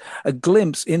gives us a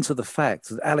glimpse into the fact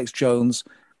that Alex Jones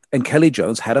and Kelly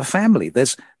Jones had a family.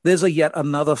 There's a yet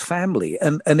another family.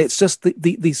 And it's just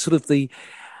the sort of the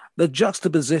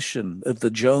juxtaposition of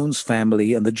the Jones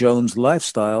family and the Jones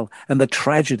lifestyle and the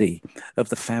tragedy of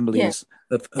the families.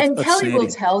 And Kelly will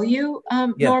tell you,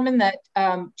 Norman, that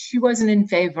she wasn't in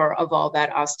favor of all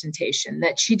that ostentation,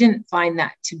 that she didn't find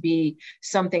that to be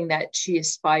something that she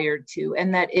aspired to,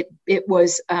 and that it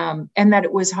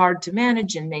was hard to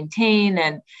manage and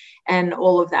maintain and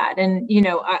all of that. And,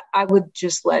 I would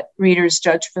just let readers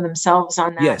judge for themselves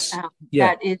on that. Yes.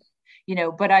 That it,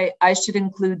 but I should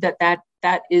include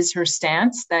that is her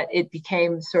stance, that it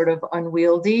became sort of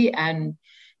unwieldy and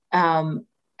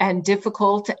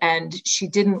difficult. And she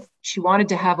wanted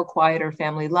to have a quieter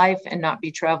family life and not be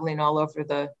traveling all over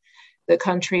the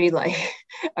country like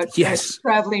a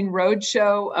traveling road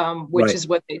show, which is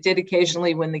what they did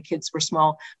occasionally when the kids were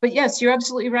small. But yes, you're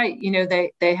absolutely right.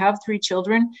 They have 3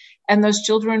 children, and those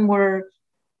children were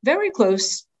very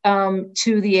close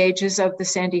to the ages of the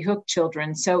Sandy Hook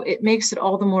children. So it makes it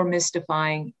all the more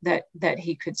mystifying that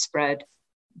he could spread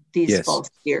these false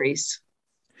theories.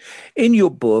 In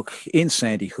your book, in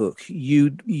Sandy Hook,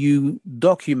 you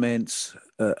document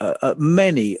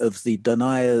many of the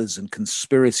deniers and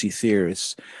conspiracy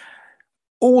theorists.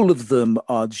 All of them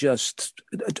are just,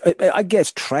 I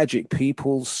guess, tragic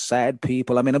people, sad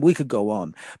people. I mean, we could go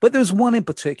on. But there's one in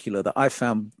particular that I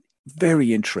found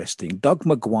very interesting. Doug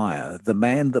McGuire, the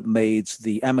man that made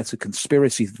the amateur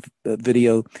conspiracy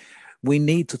video, We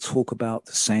Need to Talk About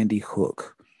Sandy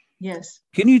Hook. Yes.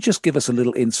 Can you just give us a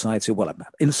little insight?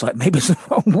 Insight maybe is the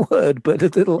wrong word, but a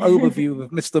little overview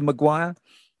of Mr. McGuire?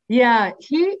 Yeah,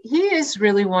 he is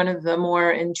really one of the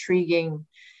more intriguing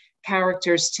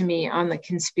characters to me on the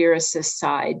conspiracist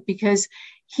side, because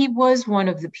he was one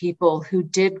of the people who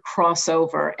did cross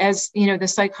over. As the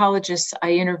psychologists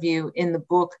I interview in the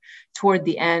book toward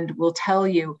the end will tell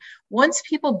you, once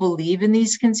people believe in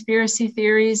these conspiracy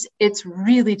theories, it's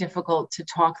really difficult to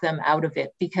talk them out of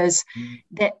it, because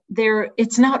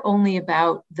it's not only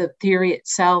about the theory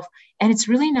itself, and it's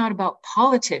really not about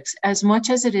politics as much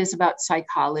as it is about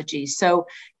psychology. So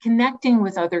connecting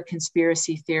with other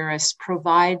conspiracy theorists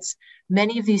provides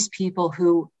many of these people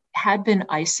who had been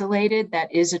isolated,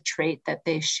 that is a trait that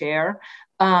they share.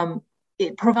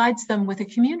 It provides them with a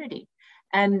community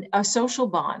and a social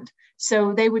bond.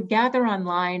 So they would gather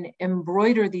online,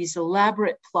 embroider these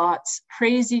elaborate plots,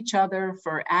 praise each other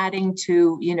for adding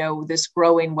to, this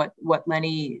growing, what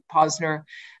Lenny Posner,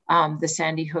 the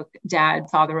Sandy Hook dad,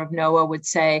 father of Noah, would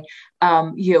say,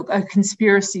 a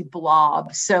conspiracy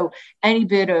blob. So any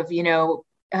bit of,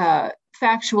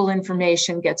 factual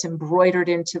information gets embroidered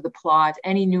into the plot.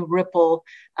 Any new ripple,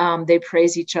 they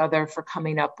praise each other for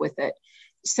coming up with it.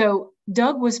 So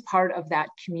Doug was part of that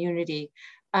community.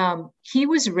 He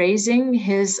was raising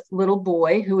his little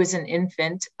boy, who was an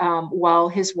infant, while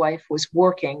his wife was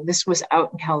working. This was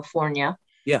out in California.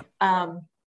 Yeah.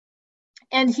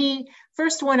 And he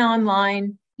first went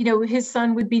online his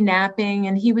son would be napping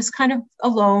and he was kind of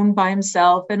alone by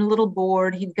himself and a little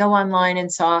bored. He'd go online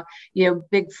and saw,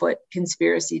 Bigfoot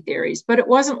conspiracy theories. But it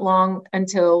wasn't long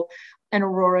until an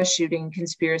Aurora shooting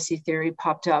conspiracy theory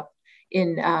popped up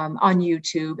on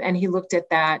YouTube, and he looked at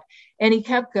that and he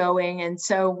kept going. And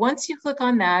so once you click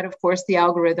on that, of course, the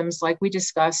algorithms, like we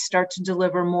discussed, start to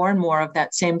deliver more and more of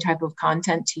that same type of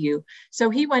content to you. So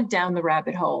he went down the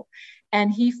rabbit hole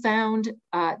and he found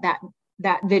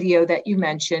that video that you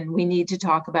mentioned, We Need to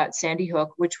Talk About Sandy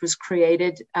Hook, which was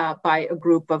created by a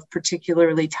group of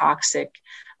particularly toxic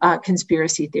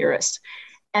conspiracy theorists.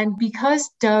 And because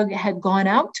Doug had gone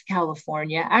out to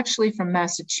California, actually from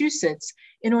Massachusetts,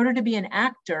 in order to be an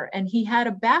actor, and he had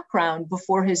a background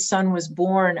before his son was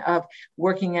born of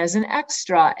working as an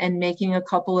extra and making a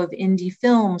couple of indie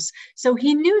films. So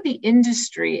he knew the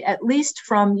industry, at least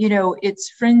from, its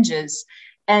fringes.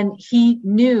 And he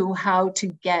knew how to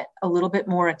get a little bit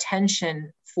more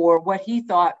attention for what he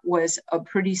thought was a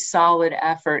pretty solid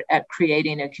effort at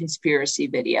creating a conspiracy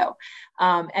video.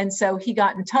 And so he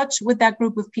got in touch with that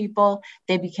group of people.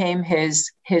 They became his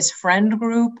friend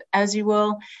group, as you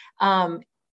will.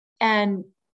 And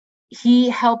he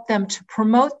helped them to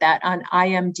promote that on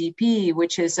IMDb,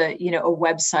 which is a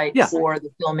website for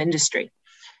the film industry.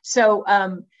 So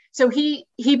he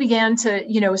began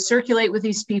to, circulate with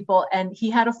these people, and he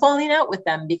had a falling out with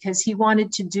them because he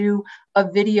wanted to do a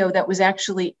video that was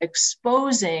actually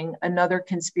exposing another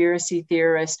conspiracy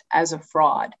theorist as a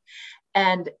fraud.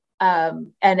 And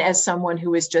as someone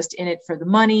who was just in it for the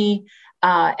money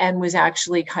and was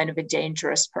actually kind of a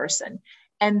dangerous person.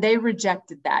 And they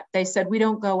rejected that. They said, we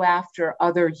don't go after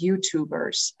other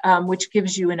YouTubers, which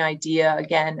gives you an idea,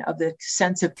 again, of the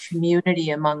sense of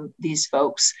community among these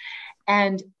folks.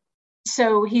 And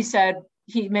so he said,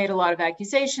 he made a lot of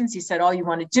accusations. He said, all you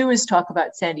want to do is talk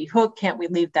about Sandy Hook. Can't we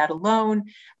leave that alone?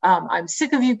 I'm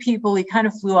sick of you people. He kind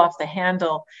of flew off the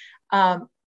handle. And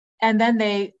then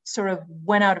they sort of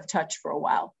went out of touch for a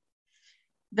while.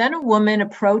 Then a woman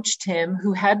approached him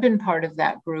who had been part of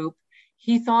that group.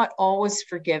 He thought all was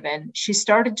forgiven. She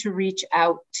started to reach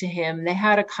out to him. They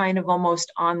had a kind of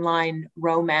almost online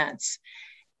romance.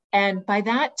 And by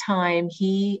that time,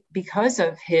 he, because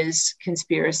of his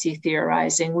conspiracy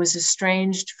theorizing, was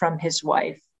estranged from his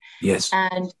wife. Yes.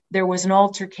 And there was an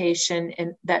altercation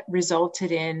that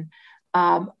resulted in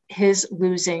his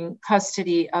losing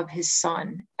custody of his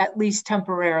son, at least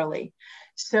temporarily.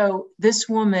 So this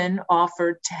woman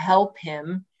offered to help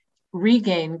him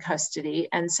regain custody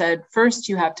and said, first,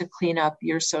 you have to clean up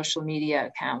your social media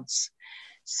accounts.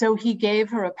 So he gave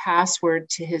her a password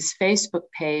to his Facebook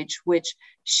page, which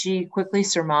she quickly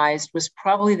surmised was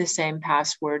probably the same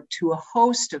password to a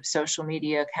host of social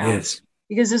media accounts,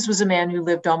 because this was a man who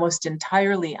lived almost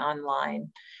entirely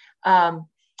online.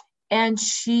 And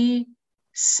she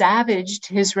savaged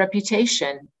his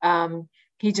reputation.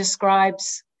 He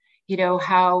describes,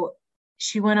 how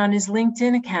she went on his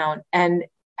LinkedIn account and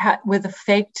with a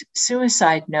faked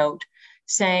suicide note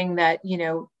saying that,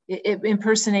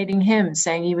 impersonating him,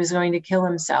 saying he was going to kill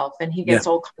himself, and he gets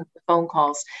all kinds of phone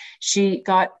calls. She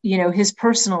got, his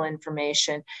personal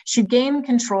information. She gained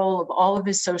control of all of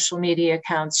his social media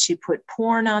accounts. She put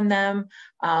porn on them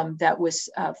that was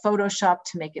photoshopped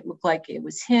to make it look like it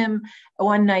was him.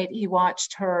 One night he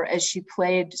watched her as she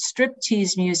played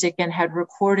striptease music and had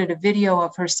recorded a video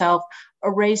of herself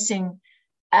erasing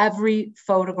every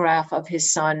photograph of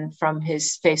his son from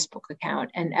his Facebook account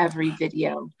and every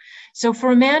video. So for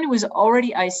a man who was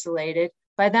already isolated,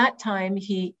 by that time,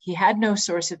 he had no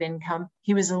source of income.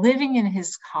 He was living in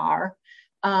his car.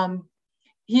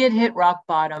 He had hit rock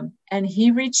bottom, and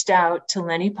he reached out to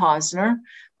Lenny Posner,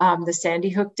 the Sandy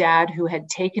Hook dad who had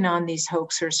taken on these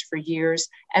hoaxers for years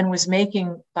and was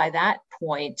making, by that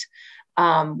point,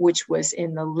 which was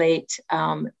in the late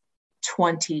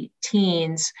 20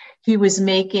 teens, he was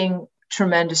making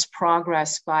tremendous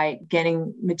progress by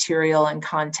getting material and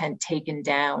content taken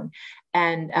down.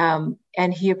 And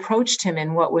he approached him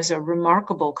in what was a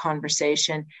remarkable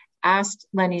conversation, asked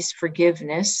Lenny's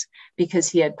forgiveness because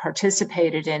he had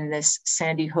participated in this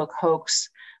Sandy Hook hoax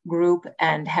group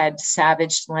and had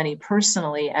savaged Lenny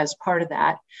personally as part of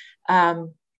that,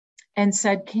 and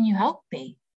said, "Can you help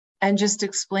me?" And just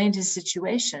explained his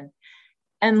situation.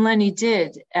 And Lenny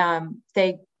did.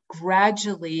 They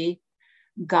gradually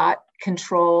got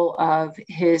control of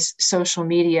his social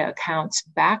media accounts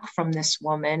back from this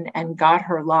woman and got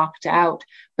her locked out,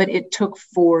 but it took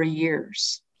 4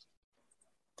 years.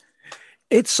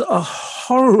 It's a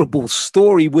horrible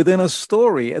story within a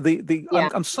story.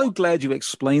 I'm so glad you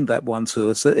explained that one to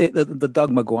us. The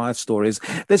Doug McGuire stories.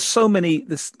 There's so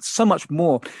much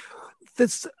more.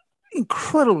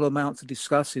 incredible amount to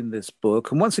discuss in this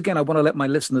book. And once again, I want to let my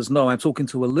listeners know I'm talking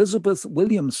to Elizabeth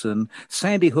Williamson.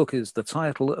 Sandy Hook is the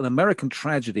title, An American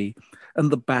Tragedy and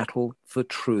the Battle for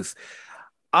Truth.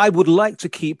 I would like to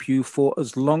keep you for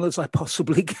as long as I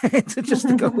possibly can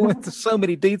to go into so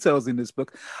many details in this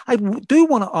book. I do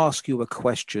want to ask you a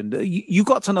question. You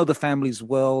got to know the families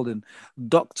well and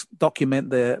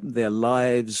document their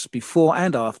lives before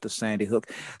and after Sandy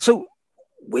Hook. So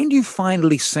when you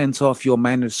finally sent off your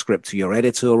manuscript to your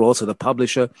editor or to the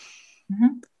publisher,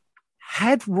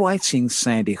 had writing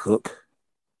Sandy Hook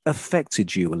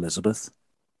affected you, Elizabeth?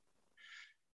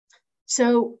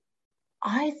 So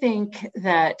I think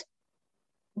that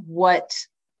what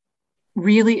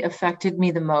really affected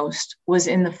me the most was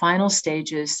in the final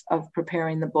stages of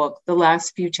preparing the book, the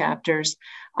last few chapters.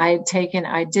 I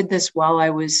did this while I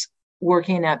was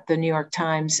working at the New York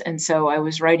Times. And so I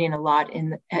was writing a lot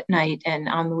at night and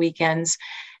on the weekends.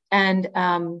 And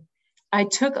I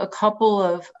took a couple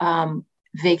of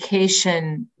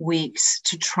vacation weeks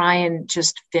to try and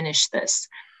just finish this.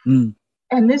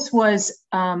 And this was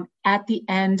at the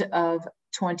end of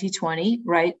 2020,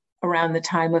 right around the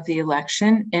time of the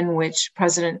election, in which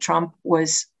President Trump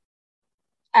was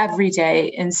every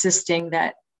day insisting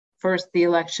that first the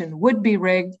election would be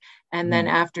rigged, and then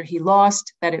after he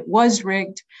lost, that it was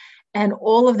rigged, and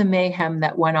all of the mayhem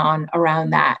that went on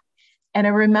around that. And I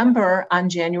remember on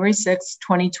January 6th,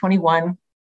 2021,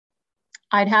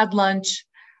 I'd had lunch.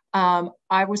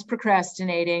 I was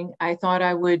procrastinating. I thought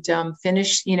I would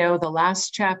finish, the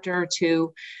last chapter or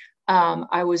two.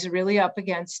 I was really up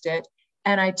against it.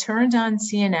 And I turned on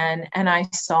CNN and I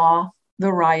saw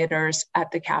the rioters at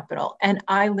the Capitol. And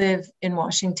I live in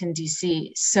Washington,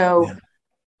 D.C. So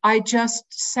I just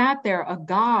sat there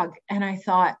agog and I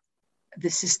thought,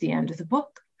 this is the end of the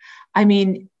book. I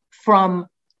mean, from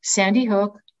Sandy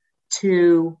Hook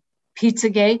to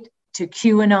Pizzagate to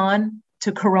QAnon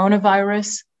to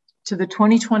coronavirus to the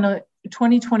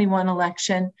 2021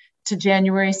 election to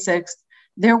January 6th,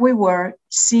 there we were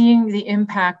seeing the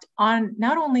impact on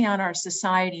not only on our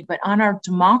society, but on our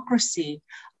democracy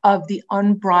of the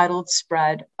unbridled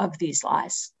spread of these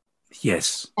lies.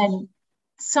 Yes. And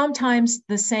sometimes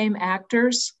the same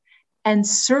actors and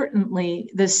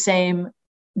certainly the same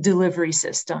delivery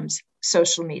systems,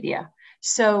 social media.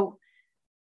 So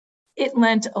it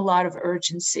lent a lot of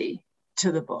urgency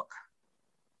to the book.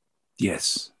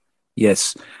 Yes.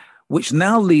 Yes. Which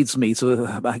now leads me to,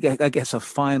 I guess, a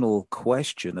final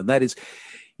question. And that is,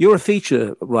 you're a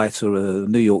feature writer at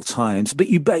New York Times, but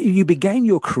you began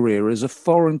your career as a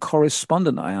foreign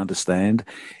correspondent, I understand,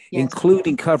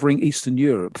 including covering Eastern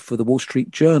Europe for the Wall Street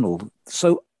Journal.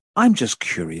 So I'm just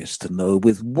curious to know,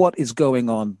 with what is going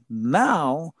on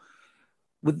now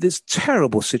with this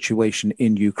terrible situation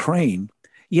in Ukraine,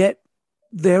 yet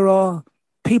there are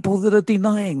people that are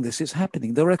denying this is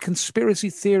happening. There are conspiracy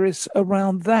theorists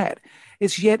around that.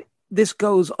 It's yet this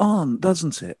goes on,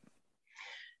 doesn't it?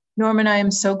 Norman, I am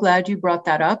so glad you brought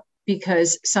that up,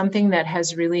 because something that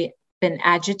has really been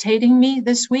agitating me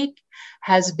this week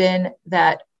has been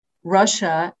that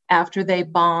Russia, after they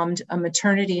bombed a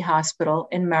maternity hospital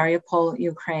in Mariupol,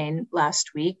 Ukraine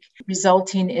last week,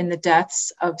 resulting in the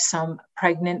deaths of some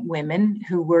pregnant women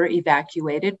who were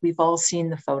evacuated. We've all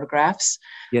seen the photographs.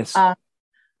 Yes.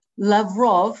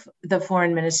 Lavrov, the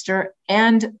foreign minister,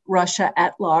 and Russia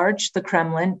at large, the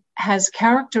Kremlin, has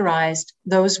characterized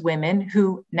those women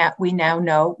who we now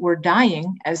know were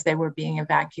dying as they were being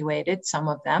evacuated, some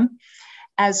of them,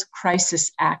 as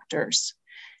crisis actors.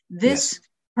 This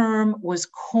term was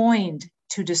coined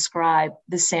to describe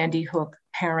the Sandy Hook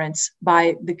parents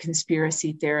by the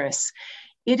conspiracy theorists.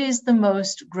 It is the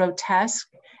most grotesque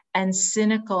and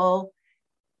cynical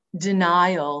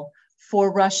denial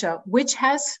for Russia, which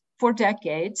has for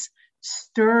decades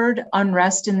stirred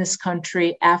unrest in this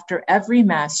country after every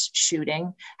mass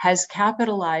shooting, has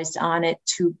capitalized on it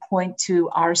to point to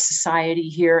our society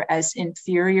here as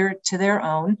inferior to their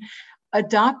own,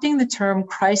 adopting the term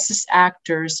crisis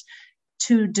actors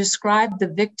to describe the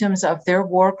victims of their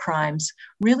war crimes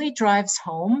really drives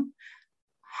home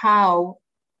how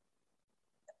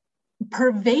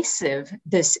pervasive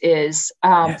this is,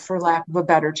 for lack of a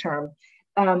better term.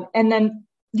 And then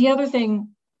the other thing,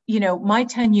 my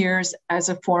 10 years as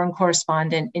a foreign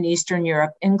correspondent in Eastern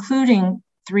Europe, including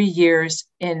 3 years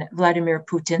in Vladimir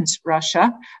Putin's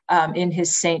Russia, in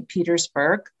his St.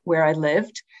 Petersburg, where I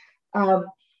lived.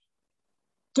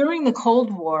 During the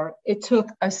Cold War, it took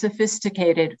a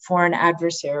sophisticated foreign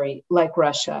adversary like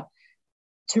Russia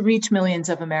to reach millions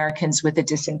of Americans with a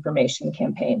disinformation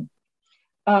campaign.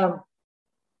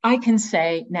 I can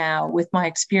say now, with my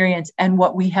experience and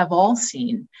what we have all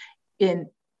seen in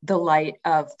the light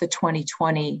of the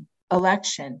 2020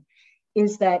 election,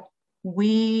 is that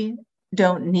we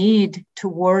don't need to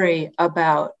worry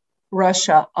about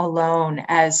Russia alone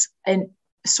as a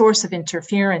source of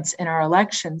interference in our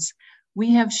elections.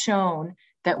 We have shown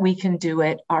that we can do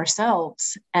it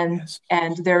ourselves. And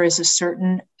there is a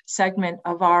certain segment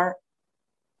of our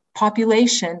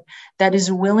population that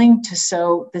is willing to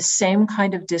sow the same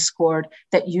kind of discord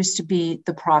that used to be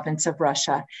the province of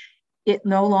Russia. It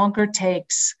no longer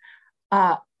takes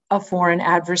a foreign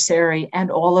adversary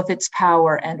and all of its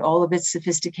power and all of its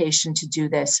sophistication to do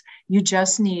this. You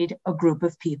just need a group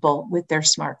of people with their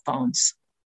smartphones.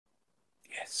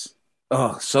 Yes.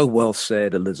 Oh, so well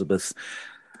said, Elizabeth.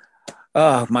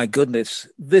 Oh, my goodness.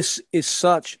 This is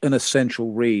such an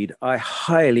essential read. I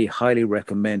highly, highly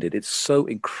recommend it. It's so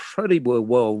incredibly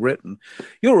well written.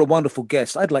 You're a wonderful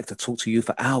guest. I'd like to talk to you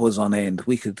for hours on end.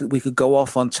 We could go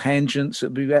off on tangents.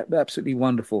 It'd be absolutely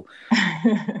wonderful.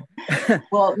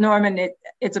 Well, Norman,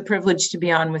 it's a privilege to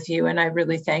be on with you, and I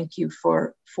really thank you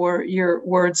for your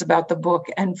words about the book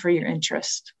and for your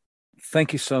interest.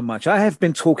 Thank you so much. I have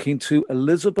been talking to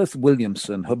Elizabeth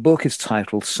Williamson. Her book is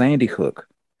titled Sandy Hook: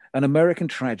 An American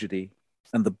Tragedy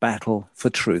and the Battle for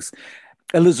Truth.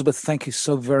 Elizabeth, thank you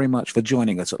so very much for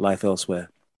joining us at Life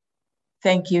Elsewhere.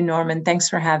 Thank you, Norman. Thanks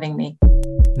for having me.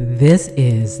 This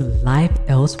is Life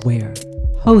Elsewhere,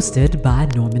 hosted by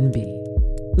Norman B.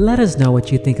 Let us know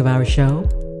what you think of our show.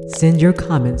 Send your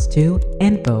comments to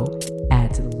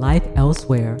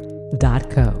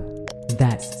info@lifeelsewhere.co.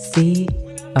 That's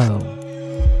CO.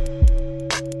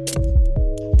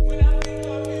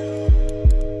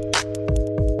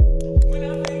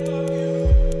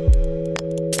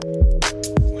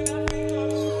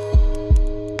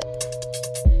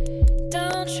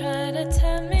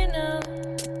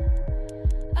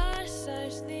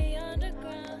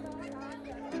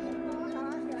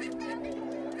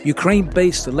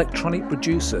 Ukraine-based electronic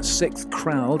producer Sixth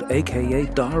Crowd, aka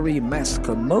Dari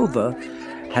Maskamova,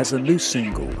 has a new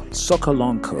single,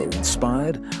 Sokolonko,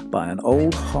 inspired by an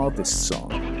old Harvest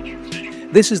song.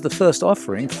 This is the first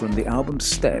offering from the album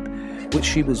Step, which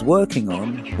she was working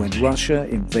on when Russia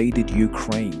invaded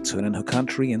Ukraine, turning her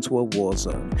country into a war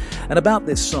zone. And about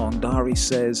this song, Dari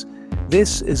says,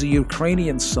 "This is a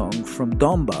Ukrainian song from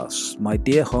Donbas, my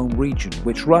dear home region,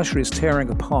 which Russia is tearing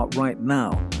apart right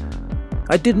now.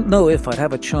 I didn't know if I'd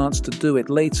have a chance to do it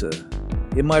later.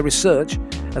 In my research,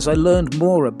 as I learned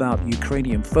more about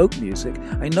Ukrainian folk music,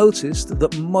 I noticed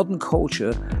that modern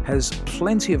culture has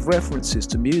plenty of references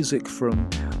to music from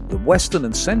the western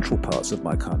and central parts of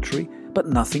my country, but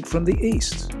nothing from the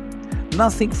east.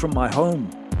 Nothing from my home.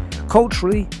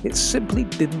 Culturally, it simply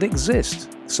didn't exist.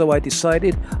 So I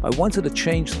decided I wanted to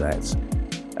change that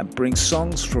and bring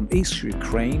songs from East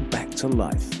Ukraine back to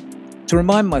life, to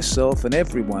remind myself and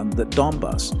everyone that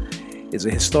Donbas is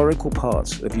a historical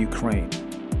part of Ukraine,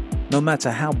 no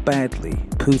matter how badly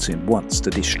Putin wants to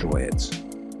destroy it."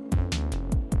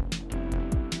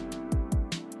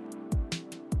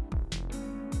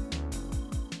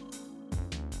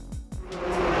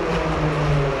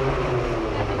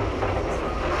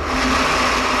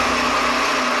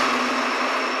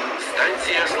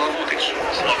 Станция Славутич.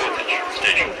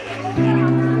 Steady.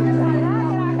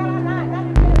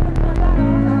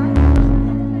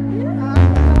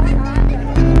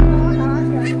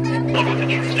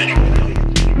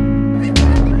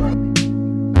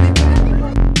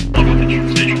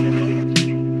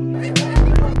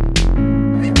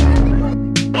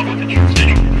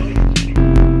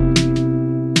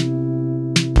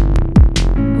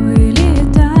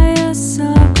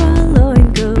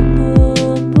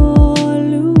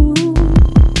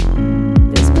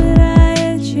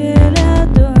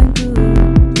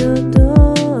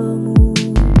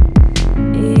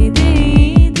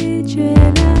 Іди,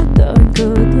 челядонько,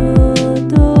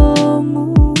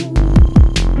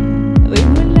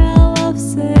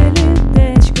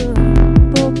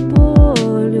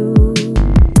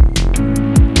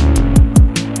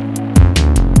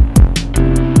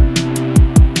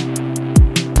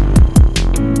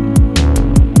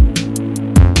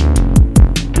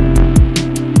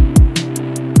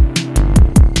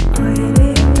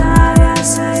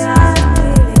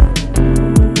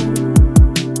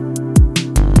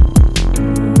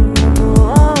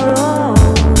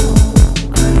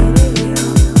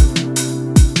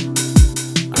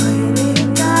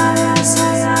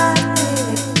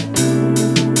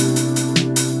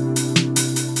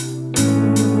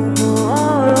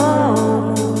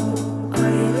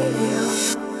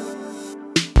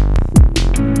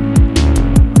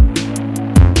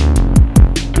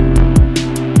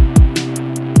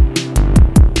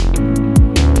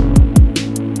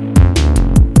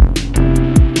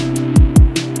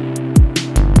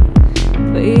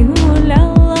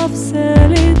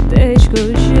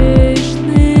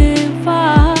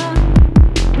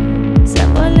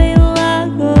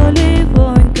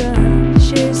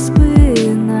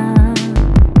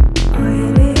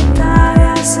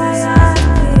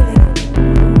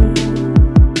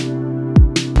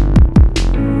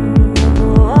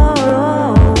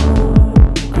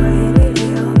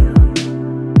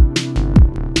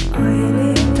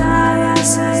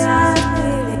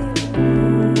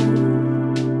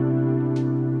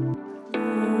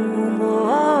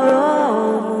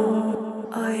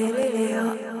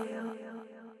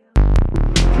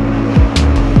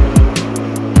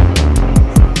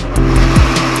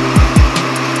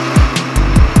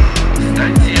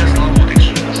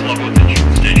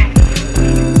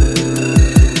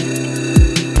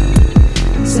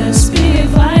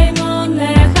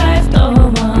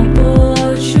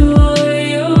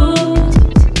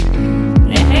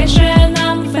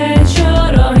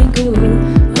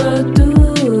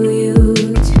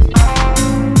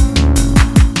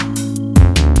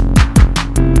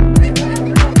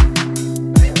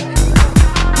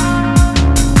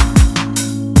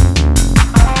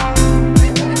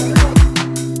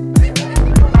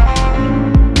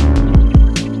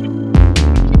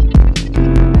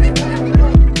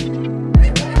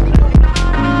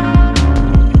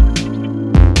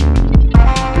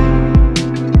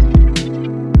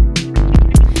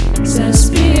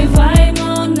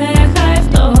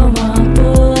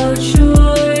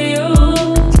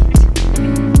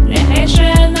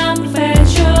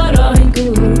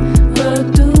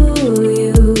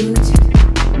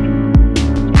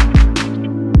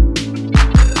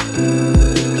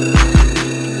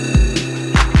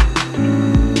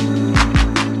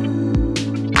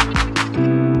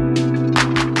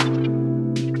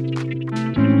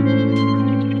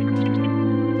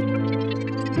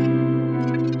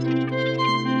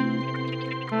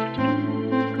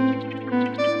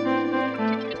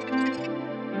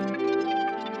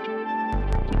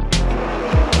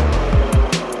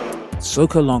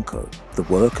 Sokolonko, the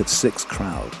work of Six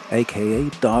Crowd, aka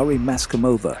Dari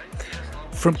Maskamova,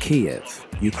 from Kiev,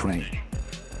 Ukraine.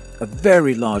 A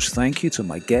very large thank you to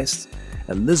my guest,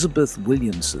 Elizabeth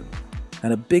Williamson,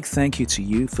 and a big thank you to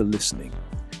you for listening.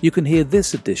 You can hear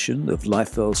this edition of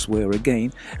Life Elsewhere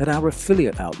again at our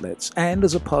affiliate outlets and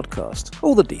as a podcast.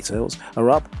 All the details are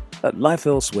up at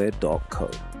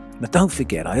lifeelsewhere.co. Now don't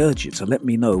forget, I urge you to let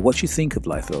me know what you think of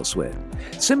Life Elsewhere.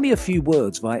 Send me a few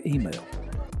words via email.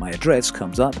 My address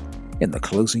comes up in the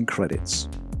closing credits.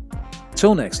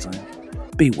 Till next time,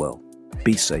 be well,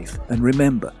 be safe, and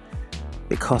remember,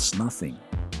 it costs nothing.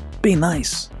 Be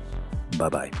nice.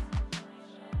 Bye-bye.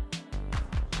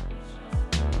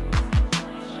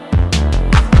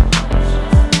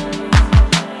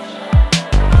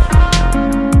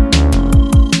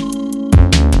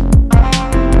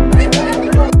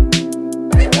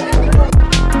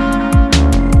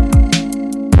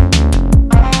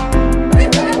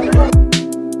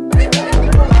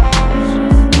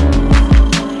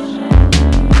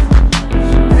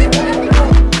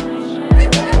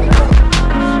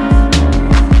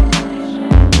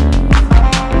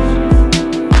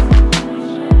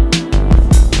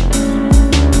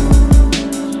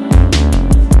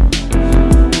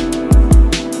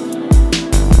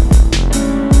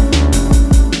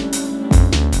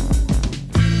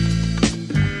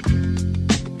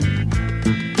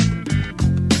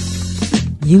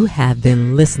 You have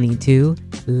been listening to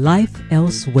Life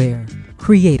Elsewhere,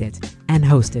 created and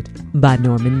hosted by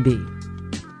Norman B.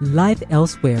 Life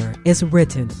Elsewhere is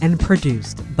written and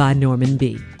produced by Norman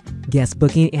B. Guest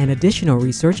booking and additional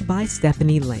research by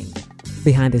Stephanie Lane.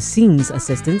 Behind the scenes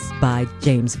assistance by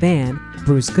James Vann,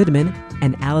 Bruce Goodman,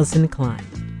 and Allison Klein.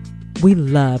 We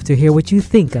love to hear what you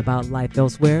think about Life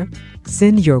Elsewhere.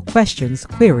 Send your questions,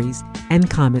 queries, and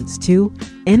comments to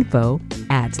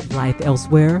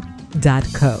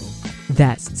info@lifeelsewhere.co.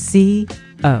 That's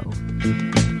C-O.